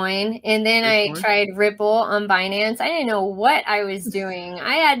 Bitcoin. And then I tried Ripple on Binance. I didn't know what I was doing.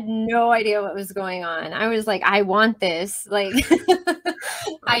 I had no idea what was going on. I was like, I want this. Like,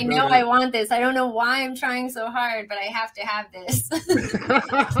 I know I want this. I don't know why I'm trying so hard, but I have to have this. That's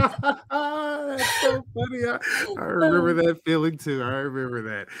so funny. I remember that feeling too. I remember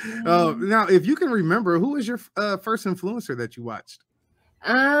that. Now, if you can remember, who was your first influencer that you watched?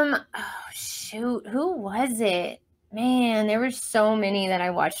 Oh, shoot. Who was it? Man, there were so many that I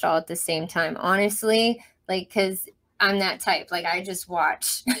watched all at the same time, honestly, like, because I'm that type. Like, I just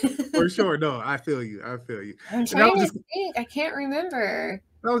watch. For sure. No, I feel you. I'm trying to think. I can't remember.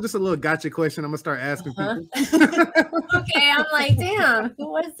 That was just a little gotcha question. I'm going to start asking people. Okay, I'm like, damn, who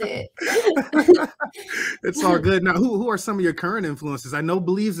was it? It's all good. Now, who are some of your current influences? I know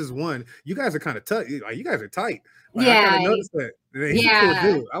Believes is one. You guys are kind of tight. Like, you guys are tight. Like, yeah. I kind of noticed that. He's a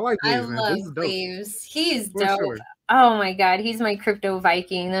cool dude. I like Believes, man. I love Believes. He's dope. Sure. Oh my God, he's my crypto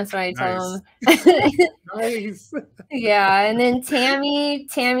Viking. That's what I tell him. Nice. Yeah, and then Tammy,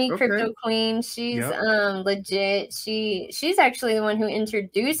 Crypto Queen. She's legit. She's actually the one who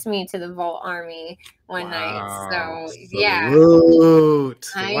introduced me to the Vault Army one night. So yeah. I know.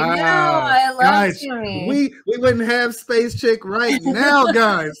 I love Tammy. We wouldn't have SPACECHICK right now,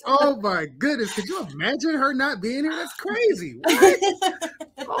 guys. Oh my goodness. Could you imagine her not being here? That's crazy. What?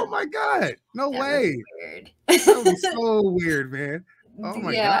 Oh my God. No way. Weird. That was so weird, man. Oh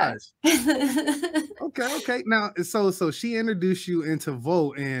my gosh. Okay. Now, so she introduced you into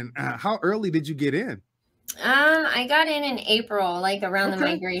Volt, and how early did you get in? I got in April, like around the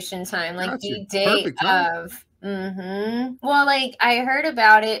migration time, like the day of. Well, like I heard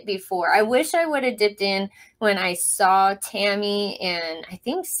about it before. I wish I would have dipped in when I saw Tammy, and I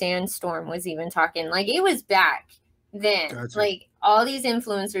think Sandstorm was even talking. Like, it was back then. Gotcha. Like, all these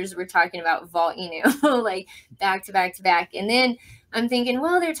influencers were talking about VOLTENU, like back to back to back. And then I'm thinking,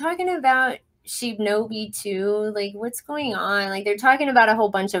 well, they're talking about Shibnobi too. Like, what's going on? Like, they're talking about a whole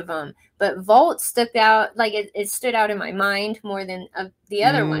bunch of them. But Volt stuck out, like it stood out in my mind more than the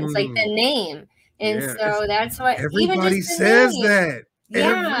other ones, like the name. And so that's what everybody says that.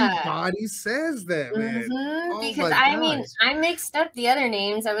 Yeah. Everybody says that, man. Oh, because I mean, I mixed up the other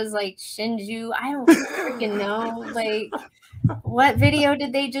names. I was like, Shinju. I don't freaking know. Like, what video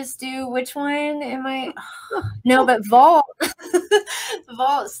did they just do? Which one am I? No, but Vault.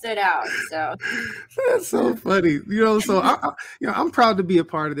 Vault stood out. So that's so funny. So I'm proud to be a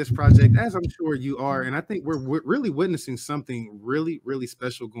part of this project, as I'm sure you are. And I think we're really witnessing something really, really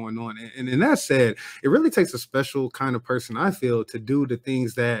special going on. And that said, it really takes a special kind of person, I feel, to do the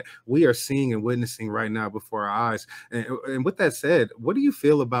things that we are seeing and witnessing right now before our eyes. And with that said, what do you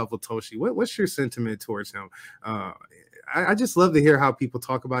feel about Votoshi? What's your sentiment towards him? I just love to hear how people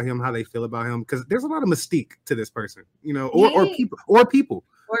talk about him, how they feel about him, because there's a lot of mystique to this person, or people.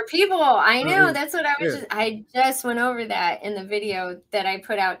 I know. That's what I just went over that in the video that I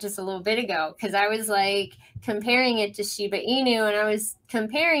put out just a little bit ago, because I was like comparing it to Shiba Inu, and I was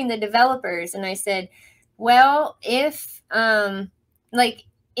comparing the developers, and I said, well, if like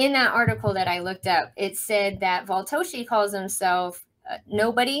in that article that I looked up, it said that Votoshi calls himself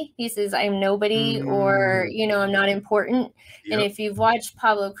nobody. He says, I'm nobody, or I'm not important. And if you've watched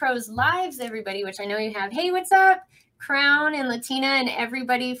Pablo Crow's lives, everybody, which I know you have, hey, what's up, Crown and Latina and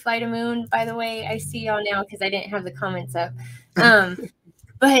everybody fly to moon. By the way, I see y'all now because I didn't have the comments up.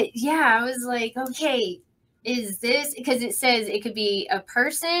 But yeah, I was like, okay, is this, because it says it could be a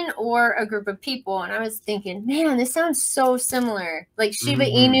person or a group of people. And I was thinking, man, this sounds so similar. Like Shiba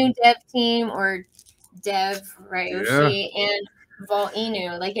Inu dev team or Dev, right? Oshi and Vault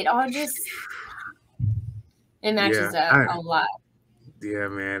Inu. Like it all just, it matches up a lot. Yeah,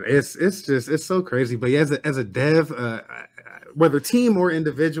 man, it's so crazy. But yeah, as a dev, whether team or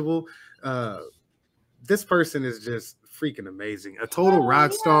individual, this person is just freaking amazing. A total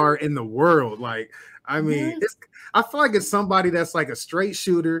rock star in the world. Like, I mean, I feel like it's somebody that's like a straight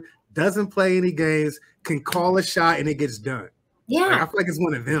shooter, doesn't play any games, can call a shot, and it gets done. Yeah, like, I feel like it's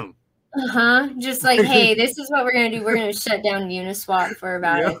one of them. Just like, hey, this is what we're gonna do. We're gonna shut down Uniswap for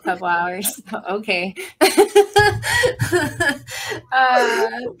about a couple hours. Okay.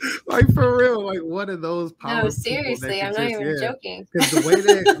 Like for real, like one of those powerful. No, seriously, I'm not even joking. Because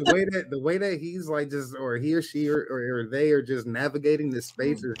the way that he's like just, or he or she or they are just navigating this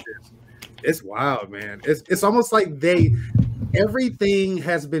space is just, it's wild, man. It's almost like everything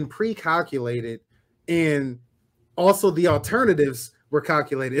has been pre-calculated, and also the alternatives were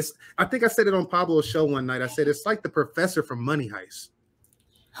calculated. I think I said it on Pablo's show one night. I said it's like the professor from Money Heist.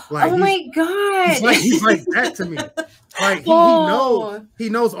 Like, oh my god, he's like that to me. Like he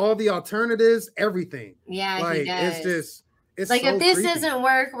knows all the alternatives, everything. Yeah, like he does. It's like, so if this creepy. Doesn't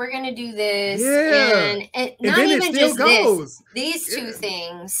work, we're gonna do this. Yeah, and not even just goes. These two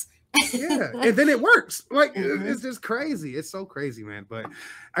things. Yeah, and then it works. Like it's just crazy. It's so crazy, man. But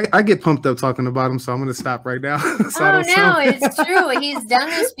I get pumped up talking about him, so I'm gonna stop right now. It's true. He's done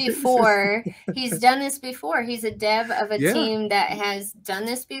this before. He's a dev of a team that has done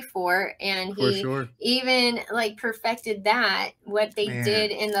this before, and he even like perfected what they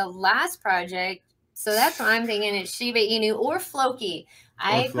did in the last project. So that's what I'm thinking. It's Shiba Inu or Floki.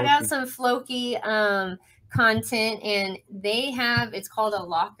 I put out some Floki content, and it's called a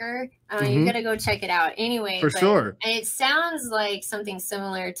locker. You gotta go check it out anyway. And it sounds like something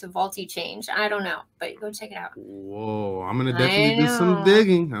similar to Vaulty Change. I don't know, but go check it out. Whoa, I'm gonna definitely do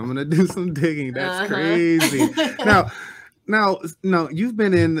some digging. That's crazy. Now you've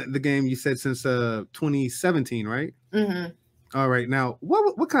been in the game, you said, since 2017, right? All right, now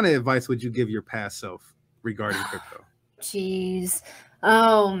what kind of advice would you give your past self regarding crypto? Jeez,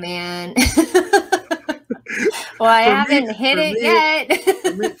 oh man. Well, I haven't hit it yet.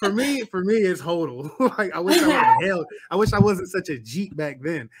 For me, it's hodl. Like I wish I wasn't such a Jeep back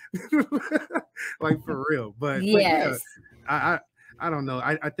then. Like for real. But yeah, I don't know.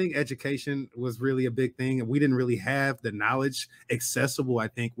 I think education was really a big thing, and we didn't really have the knowledge accessible, I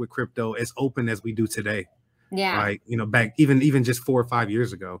think, with crypto as open as we do today. Yeah. Like, back even just 4 or 5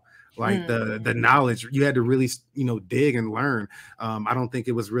 years ago. Like the knowledge, you had to really, dig and learn. I don't think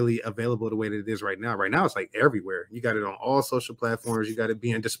it was really available the way that it is right now. Right now, it's like everywhere. You got it on all social platforms. You got it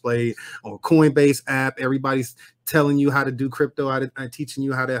being displayed on Coinbase app. Everybody's telling you how to do crypto, teaching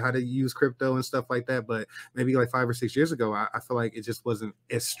you how to use crypto and stuff like that. But maybe like 5 or 6 years ago, I feel like it just wasn't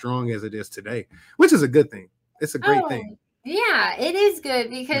as strong as it is today, which is a good thing. It's a great thing. Yeah, it is good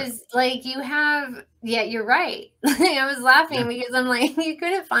because you're right. I was laughing because I'm like, you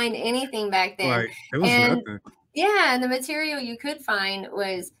couldn't find anything back then. Right. It was nothing. Yeah, and the material you could find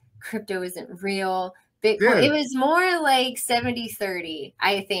was crypto isn't real. Bitcoin. It was more like 70-30,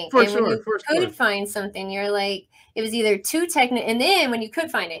 I think. When you could find something, you're like, it was either too technical, and then when you could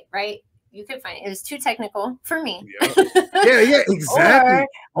find it, right? You could find it. It was too technical for me. Yeah, exactly.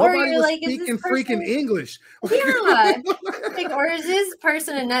 Or Nobody you're was like, speaking freaking English. Yeah. Like, or is this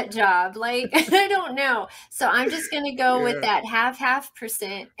person a nut job? Like, I don't know. So I'm just gonna go with that half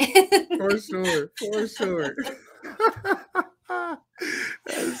percent. For sure.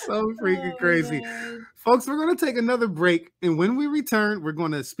 That's so freaking crazy. Man. Folks, we're going to take another break, and when we return, we're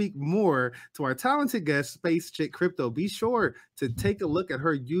going to speak more to our talented guest, SPACECHICK CRYPTO. Be sure to take a look at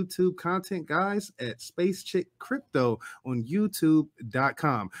her YouTube content, guys, at SPACECHICK CRYPTO on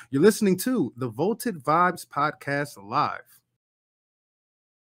YouTube.com. You're listening to the VOLTED VIBEZ Podcast live.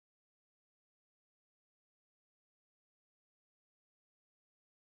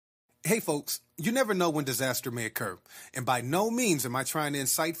 Hey folks, you never know when disaster may occur, and by no means am I trying to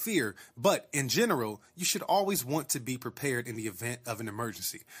incite fear, but in general, you should always want to be prepared in the event of an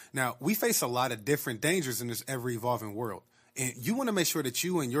emergency. Now, we face a lot of different dangers in this ever-evolving world, and you want to make sure that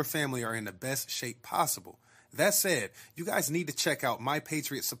you and your family are in the best shape possible. That said, you guys need to check out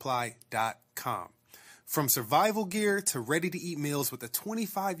mypatriotsupply.com. From survival gear to ready-to-eat meals with a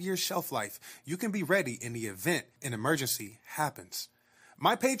 25-year shelf life, you can be ready in the event an emergency happens.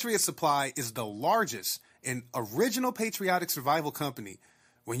 My Patriot Supply is the largest an original patriotic survival company.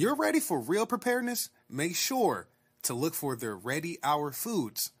 When you're ready for real preparedness, make sure to look for their Ready Hour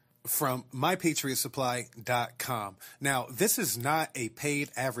Foods from mypatriotsupply.com. Now, this is not a paid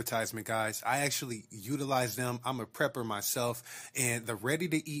advertisement, guys. I actually utilize them. I'm a prepper myself, and the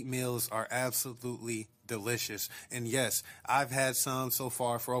ready-to-eat meals are absolutely delicious. And yes, I've had some so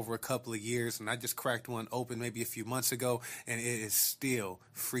far for over a couple of years, and I just cracked one open maybe a few months ago, and it is still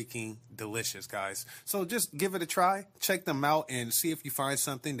freaking delicious, guys. So just give it a try, check them out, and see if you find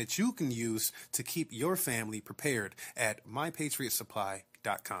something that you can use to keep your family prepared at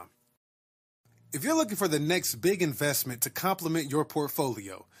mypatriotsupply.com. If you're looking for the next big investment to complement your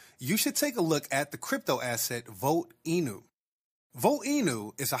portfolio, you should take a look at the crypto asset VOLTENU.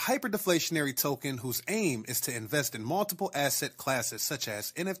 VOLTENU is a hyperdeflationary token whose aim is to invest in multiple asset classes such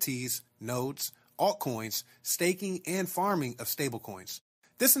as NFTs, nodes, altcoins, staking, and farming of stablecoins.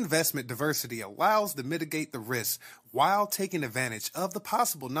 This investment diversity allows to mitigate the risk while taking advantage of the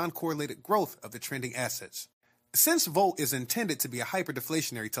possible non-correlated growth of the trending assets. Since Volt is intended to be a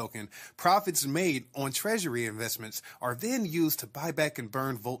hyperdeflationary token, profits made on treasury investments are then used to buy back and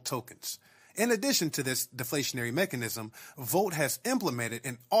burn Volt tokens. In addition to this deflationary mechanism, Volt has implemented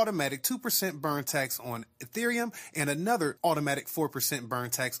an automatic 2% burn tax on Ethereum and another automatic 4% burn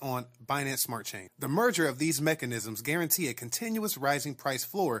tax on Binance Smart Chain. The merger of these mechanisms guarantee a continuous rising price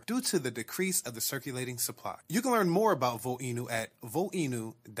floor due to the decrease of the circulating supply. You can learn more about VOLTENU at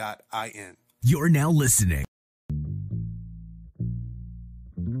voltenu.in. You're now listening.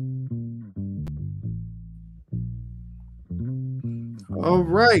 All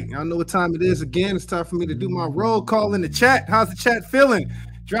right, y'all know what time it is again. It's time for me to do my roll call in the chat. How's the chat feeling?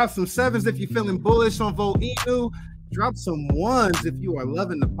 Drop some 7s if you're feeling bullish on VOLTENU. Drop some 1s if you are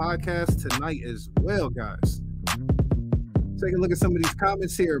loving the podcast tonight as well, guys. Take a look at some of these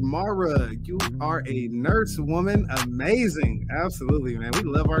comments here. Mara, you are a nurse woman. Amazing. Absolutely, man. We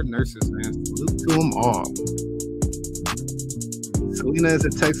love our nurses, man. Salute to them all. Selena is a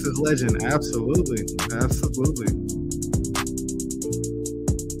Texas legend. Absolutely. Absolutely.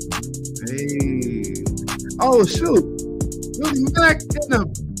 Hey. Oh, shoot. Willie Mack in the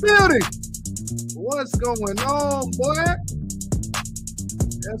building. What's going on, boy?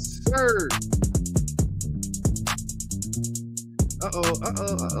 Yes, sir.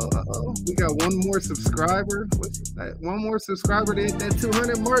 Uh-oh. We got one more subscriber. What's that? One more subscriber to hit that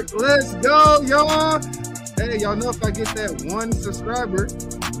 200 mark. Let's go, y'all. Hey, y'all know if I get that one subscriber,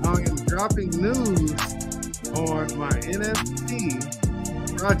 I am dropping news on my NFT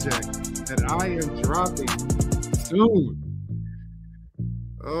project that I am dropping soon.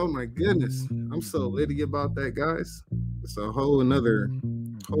 Oh my goodness. I'm so litty about that, guys. It's a whole nother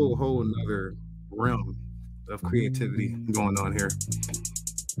realm of creativity going on here.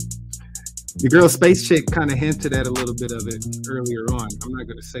 The girl Space Chick kind of hinted at a little bit of it earlier on. I'm not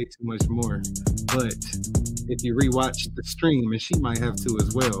going to say too much more, but if you rewatch the stream, and she might have to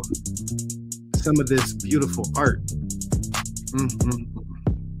as well, some of this beautiful art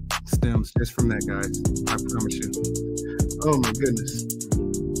stems just from that, guys. I promise you. Oh my goodness.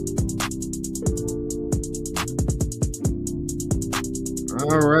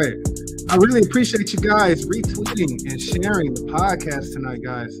 All right. I really appreciate you guys retweeting and sharing the podcast tonight,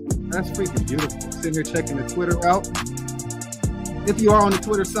 guys. That's freaking beautiful. Sitting here checking the Twitter out. If you are on the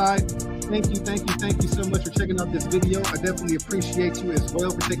Twitter side, thank you so much for checking out this video. I definitely appreciate you as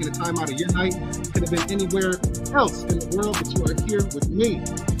well for taking the time out of your night. Could have been anywhere else in the world, but you are here with me.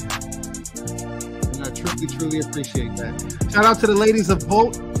 And I truly appreciate that. Shout out to the ladies of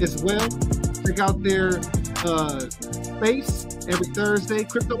Volt as well. Check out their space every Thursday.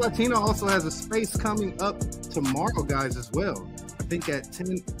 Crypto Latina also has a space coming up tomorrow, guys, as well. I think at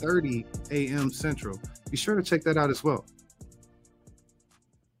 10:30 a.m. Central. Be sure to check that out as well.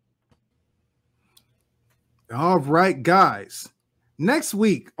 All right, guys. Next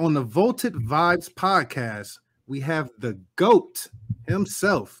week on the VOLTED VIBEZ podcast, we have the GOAT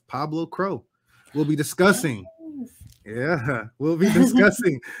himself, Pablo Crow. We'll be discussing, the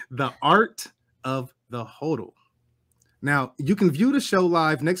art of the HODL. Now, you can view the show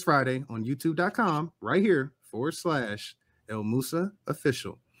live next Friday on youtube.com right here /El Musa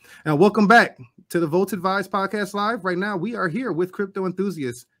Official. Now, welcome back to the VOLTED VIBEZ podcast live. Right now, we are here with crypto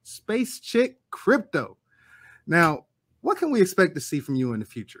enthusiast SPACECHICK CRYPTO. Now, what can we expect to see from you in the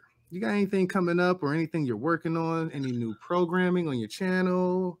future? You got anything coming up or anything you're working on? Any new programming on your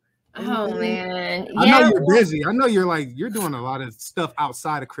channel? Anything? Oh man, I know you're busy. I know you're doing a lot of stuff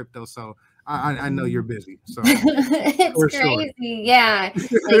outside of crypto. So I know you're busy, so It's for crazy. sure. Yeah.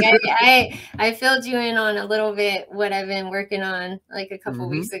 Like I filled you in on a little bit what I've been working on like a couple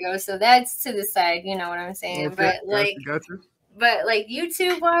weeks ago. So that's to the side, you know what I'm saying? Okay, But gotcha. But like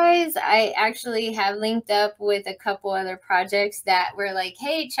YouTube wise, I actually have linked up with a couple other projects that were like,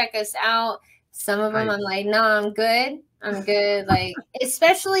 hey, check us out. Some of them I'm like, no, I'm good. I'm good. Like,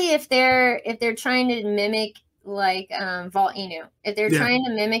 especially if they're trying to mimic like Vault Inu. If they're trying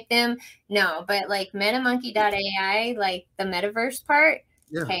to mimic them, no. But like MetaMonkey.ai, like the metaverse part,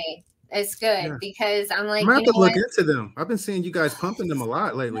 hey, it's good because I'm like, I'm gonna have to look into them. I've been seeing you guys pumping them a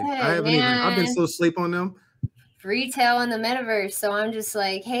lot lately. I've been so asleep on them. Retail in the metaverse. So I'm just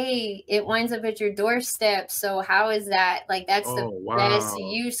like, hey, it winds up at your doorstep. So how is that? Like, that's the best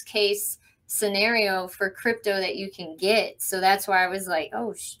use case scenario for crypto that you can get. So that's why I was like,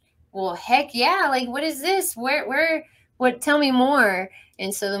 oh, well, heck yeah. Like, what is this? What, tell me more.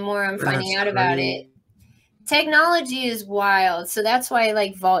 And so the more I'm finding out about it, technology is wild. So that's why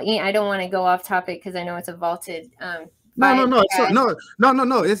like Vault, I don't want to go off topic because I know it's a vaulted, No.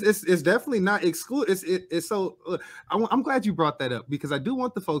 It's definitely not exclusive. It's so. I'm glad you brought that up because I do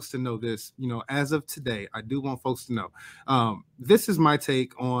want the folks to know this. You know, as of today, I do want folks to know. This is my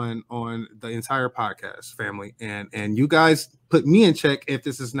take on the entire podcast, family, and you guys put me in check if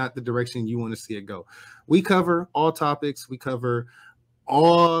this is not the direction you want to see it go. We cover all topics. We cover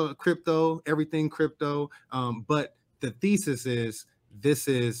all crypto, everything crypto. But the thesis is this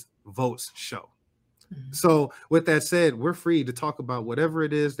is Volt's show. So with that said, we're free to talk about whatever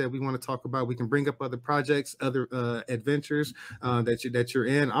it is that we want to talk about. We can bring up other projects, other adventures that you're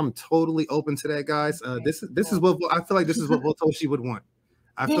in. I'm totally open to that, guys. This is what I feel like. This is what Votoshi would want.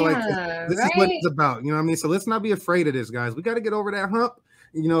 I feel like this is what it's about. You know what I mean? So let's not be afraid of this, guys. We got to get over that hump.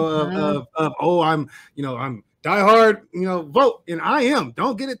 You know, of I'm diehard. You know, Vote, and I am.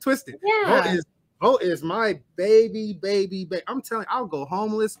 Don't get it twisted. Vote is my baby. I'm telling you, I'll go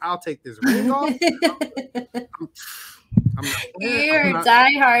homeless. I'll take this ring off. You're a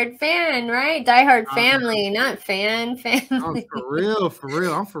diehard fan, right? Diehard family, not family. I'm for real.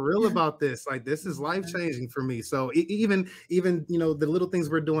 I'm for real about this. Like, this is life changing for me. So even you know, the little things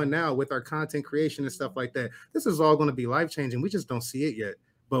we're doing now with our content creation and stuff like that, this is all going to be life changing. We just don't see it yet.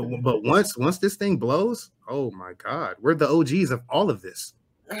 But once this thing blows, oh my God, we're the OGs of all of this.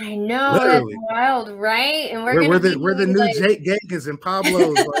 I know, that's wild, right? And we're the new like, Jake Gagans and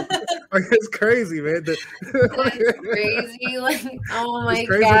Pablos. Like it's crazy, man. That's crazy. Like, oh my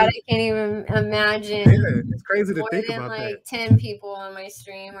God, I can't even imagine. Yeah, it's crazy to think about like 10 people on my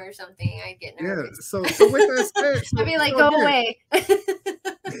stream or something. I get nervous. Yeah. So with that said, I'd be like, go away.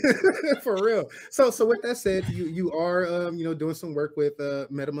 For real. So with that said, you are you know, doing some work with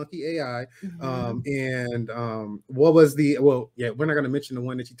MetaMonkey AI. And what was we're not gonna mention the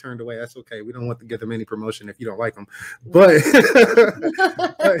one that you turned away. That's okay. We don't want to give them any promotion if you don't like them. But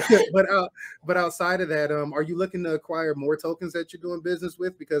but outside of that, are you looking to acquire more tokens that you're doing business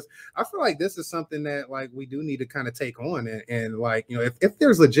with? Because I feel like this is something that like we do need to kind of take on and like, you know, if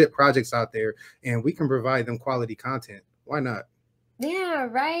there's legit projects out there and we can provide them quality content, why not? Yeah,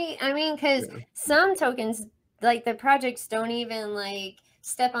 right. I mean, because some tokens, like the projects, don't even like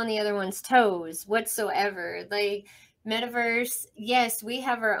step on the other one's toes whatsoever. Like metaverse, yes, we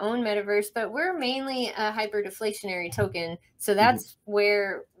have our own metaverse, but we're mainly a hyper deflationary token. So that's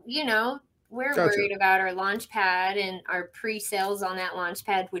where, you know, we're worried about our launch pad and our pre-sales on that launch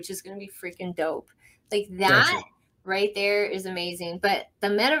pad, which is going to be freaking dope. Like that right there is amazing. But the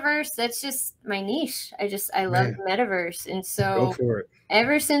metaverse, that's just my niche. I love the metaverse. And so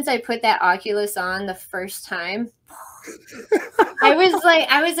ever since I put that Oculus on the first time, I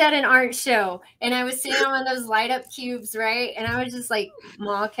was at an art show and I was sitting on those light up cubes, right? And I was just like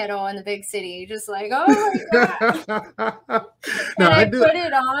Ma Kettle in the big city, just like, oh my God. I put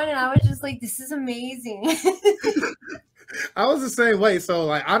it on and I was just like, this is amazing. I was the same way. So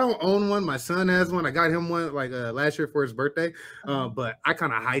like, I don't own one. My son has one. I got him one like last year for his birthday. But I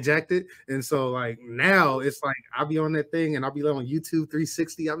kind of hijacked it. And so like now it's like, I'll be on that thing and I'll be on YouTube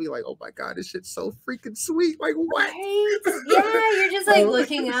 360. I'll be like, oh my God, this shit's so freaking sweet. Like what? Right? Yeah. You're just like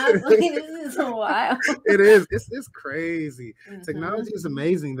looking up. Like, this is so wild. It is. It's crazy. Technology is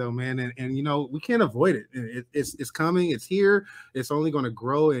amazing though, man. And you know, we can't avoid it. It's coming. It's here. It's only going to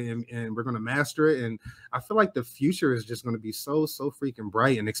grow and we're going to master it. And I feel like the future is just going to be so freaking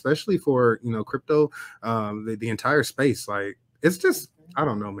bright, and especially for, you know, crypto, the entire space. Like it's just, I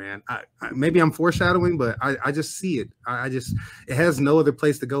don't know, man. I maybe I'm foreshadowing, but I just see it. It has no other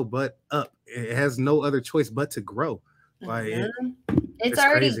place to go but up. It has no other choice but to grow. Like it's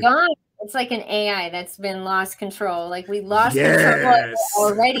already gone It's like an AI that's been lost control. Like we lost control of it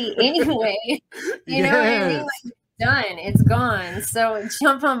already anyway. You know what I mean? Like, it's done. It's gone. So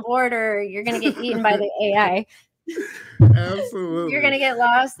jump on board or you're going to get eaten by the AI. Absolutely. You're going to get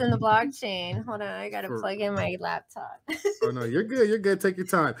lost in the blockchain. Hold on. I got to plug in my laptop. Oh, no, you're good. You're good. Take your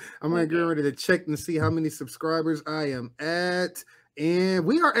time. I'm going to get ready to check and see how many subscribers I am at. And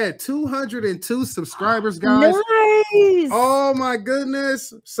we are at 202 subscribers, guys. Nice. Oh my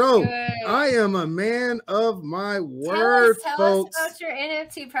goodness. So I am a man of my word, tell folks. us about your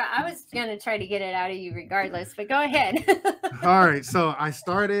NFT I was going to try to get it out of you regardless, but go ahead. All right. So I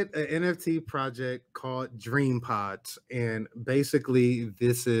started an NFT project called Dream Pods. And basically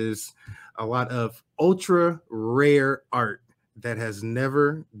this is a lot of ultra rare art that has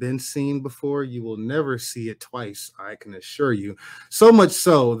never been seen before. You will never see it twice, I can assure you. So much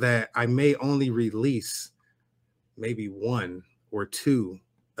so that I may only release maybe 1 or 2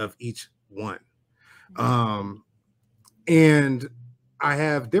 of each one. And I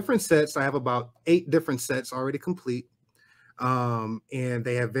have different sets. I have about 8 different sets already complete. And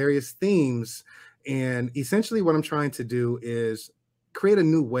they have various themes. And essentially what I'm trying to do is create a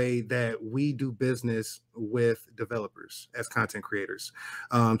new way that we do business with developers as content creators.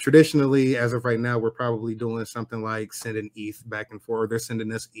 Traditionally, as of right now, we're probably doing something like sending ETH back and forth. They're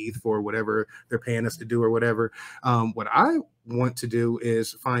sending us ETH for whatever they're paying us to do or whatever. What I want to do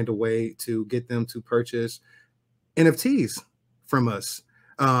is find a way to get them to purchase NFTs from us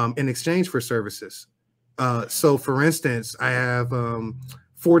in exchange for services. So for instance, I have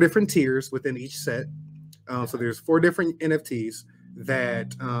 4 different tiers within each set. So there's 4 different NFTs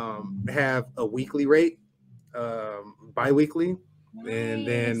that have a weekly rate, bi-weekly, and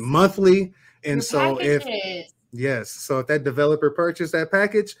then monthly. And so if that developer purchased that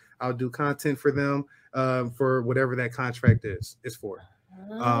package, I'll do content for them for whatever that contract is for.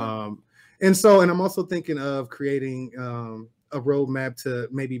 And I'm also thinking of creating a roadmap to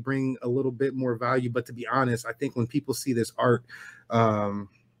maybe bring a little bit more value. But to be honest, I think when people see this art,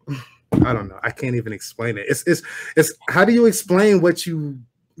 I don't know. I can't even explain it. It's how do you explain what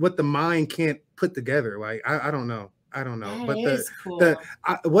the mind can't put together? Like, I don't know. But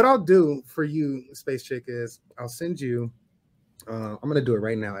what I'll do for you, Space Chick, is I'll send you, I'm going to do it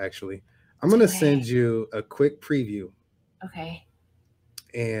right now. Actually, I'm going to send you a quick preview. Okay.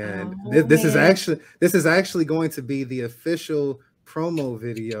 And this is actually going to be the official promo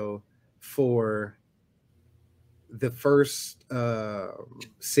video for the first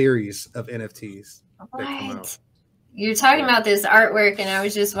series of NFTs that come out. You're talking about this artwork, and I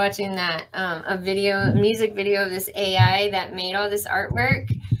was just watching that a music video of this AI that made all this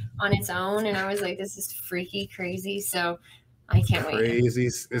artwork on its own, and I was like, this is freaky crazy. So I can't wait.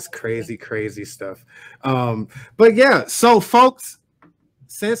 It's crazy stuff. But yeah, so folks,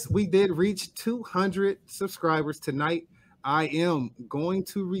 since we did reach 200 subscribers tonight, I am going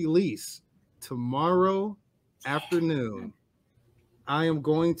to release tomorrow afternoon. I am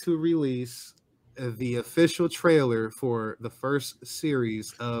going to release the official trailer for the first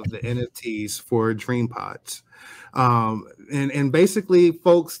series of the NFTs for Dream Pods. And basically,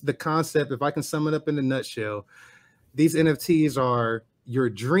 folks, the concept, if I can sum it up in a nutshell, these NFTs are your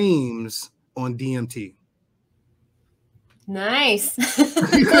dreams on DMT. Nice.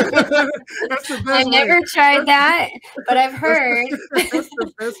 I've never tried that, but I've heard. That's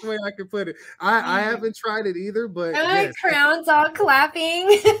the best way I can put it. I haven't tried it either, but yes. Crowns all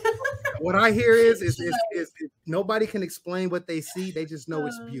clapping. What I hear is nobody can explain what they see. They just know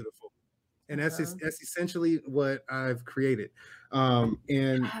it's beautiful. And that's essentially what I've created. I love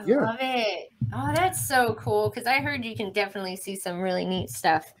it. Oh, that's so cool. Because I heard you can definitely see some really neat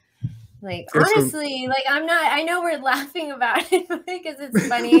stuff. Like, honestly, I know we're laughing about it because it's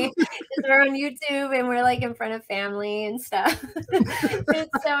funny because we're on YouTube and we're like in front of family and stuff. And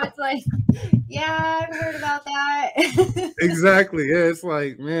so it's like, yeah, I've heard about that. Exactly. Yeah, it's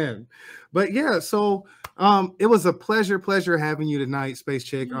like, man. But yeah, so it was a pleasure having you tonight, Space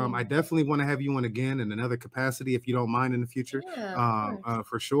Chick. I definitely want to have you on again in another capacity if you don't mind in the future.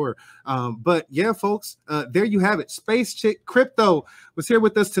 For sure. But yeah, folks, there you have it. Space Chick Crypto was here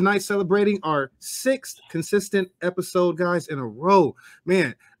with us tonight, celebrating our 6th consistent episode, guys, in a row.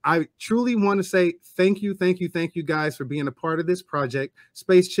 Man, I truly want to say thank you guys for being a part of this project.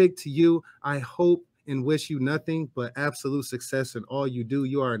 Space Chick, to you, I hope and wish you nothing but absolute success in all you do.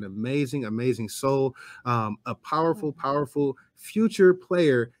 You are an amazing soul, a powerful future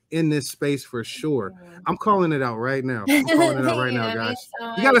player in this space for sure. I'm calling it out right now. Guys.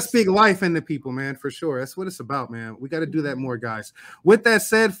 You got to speak life into people, man, for sure. That's what it's about, man. We got to do that more, guys. With that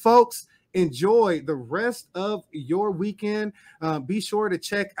said, folks, enjoy the rest of your weekend. Be sure to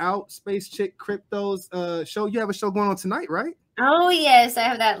check out Space Chick Crypto's show. You have a show going on tonight, right? Oh, yes. I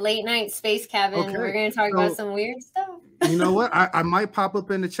have that late night space cabin. Okay. We're going to talk about some weird stuff. You know what? I might pop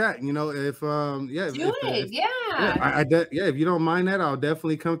up in the chat. You know, if if you don't mind that, I'll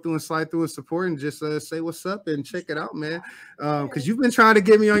definitely come through and slide through and support and just say what's up and check it out, man. Because you've been trying to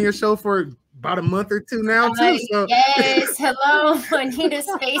get me on your show for about a month or two now too. So. Yes, hello. I need to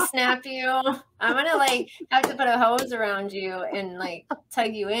space snap you. I'm gonna have to put a hose around you and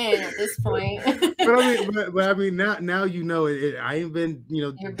tug you in at this point. but I mean now you know it. I ain't been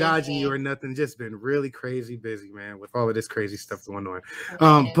dodging you or nothing. Just been really crazy busy, man, with all of this crazy stuff going on.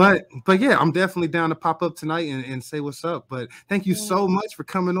 But yeah, I'm definitely down to pop up tonight and say what's up. But thank you so much for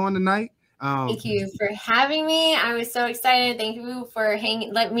coming on tonight. Thank you for having me. I was so excited. Thank you for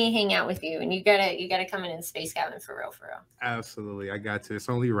letting me hang out with you. And you gotta come in the space cabin for real. Absolutely, I got to. It's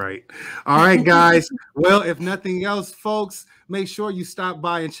only right. All right, guys. Well, if nothing else, folks, make sure you stop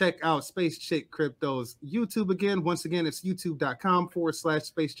by and check out Space Chick Crypto's YouTube again. Once again, it's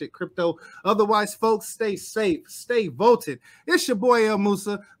youtube.com/Space Chick Crypto. Otherwise, folks, stay safe, stay volted. It's your boy El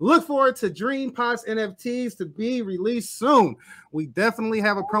Musa. Look forward to Dream Pods NFTs to be released soon. We definitely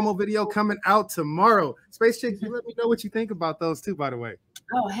have a promo video coming out tomorrow. Space Chick, you let me know what you think about those too, by the way.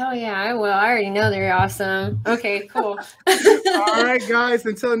 Oh, hell yeah, I will. I already know they're awesome. Okay, cool. All right, guys.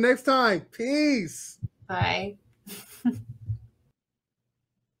 Until next time. Peace. Bye.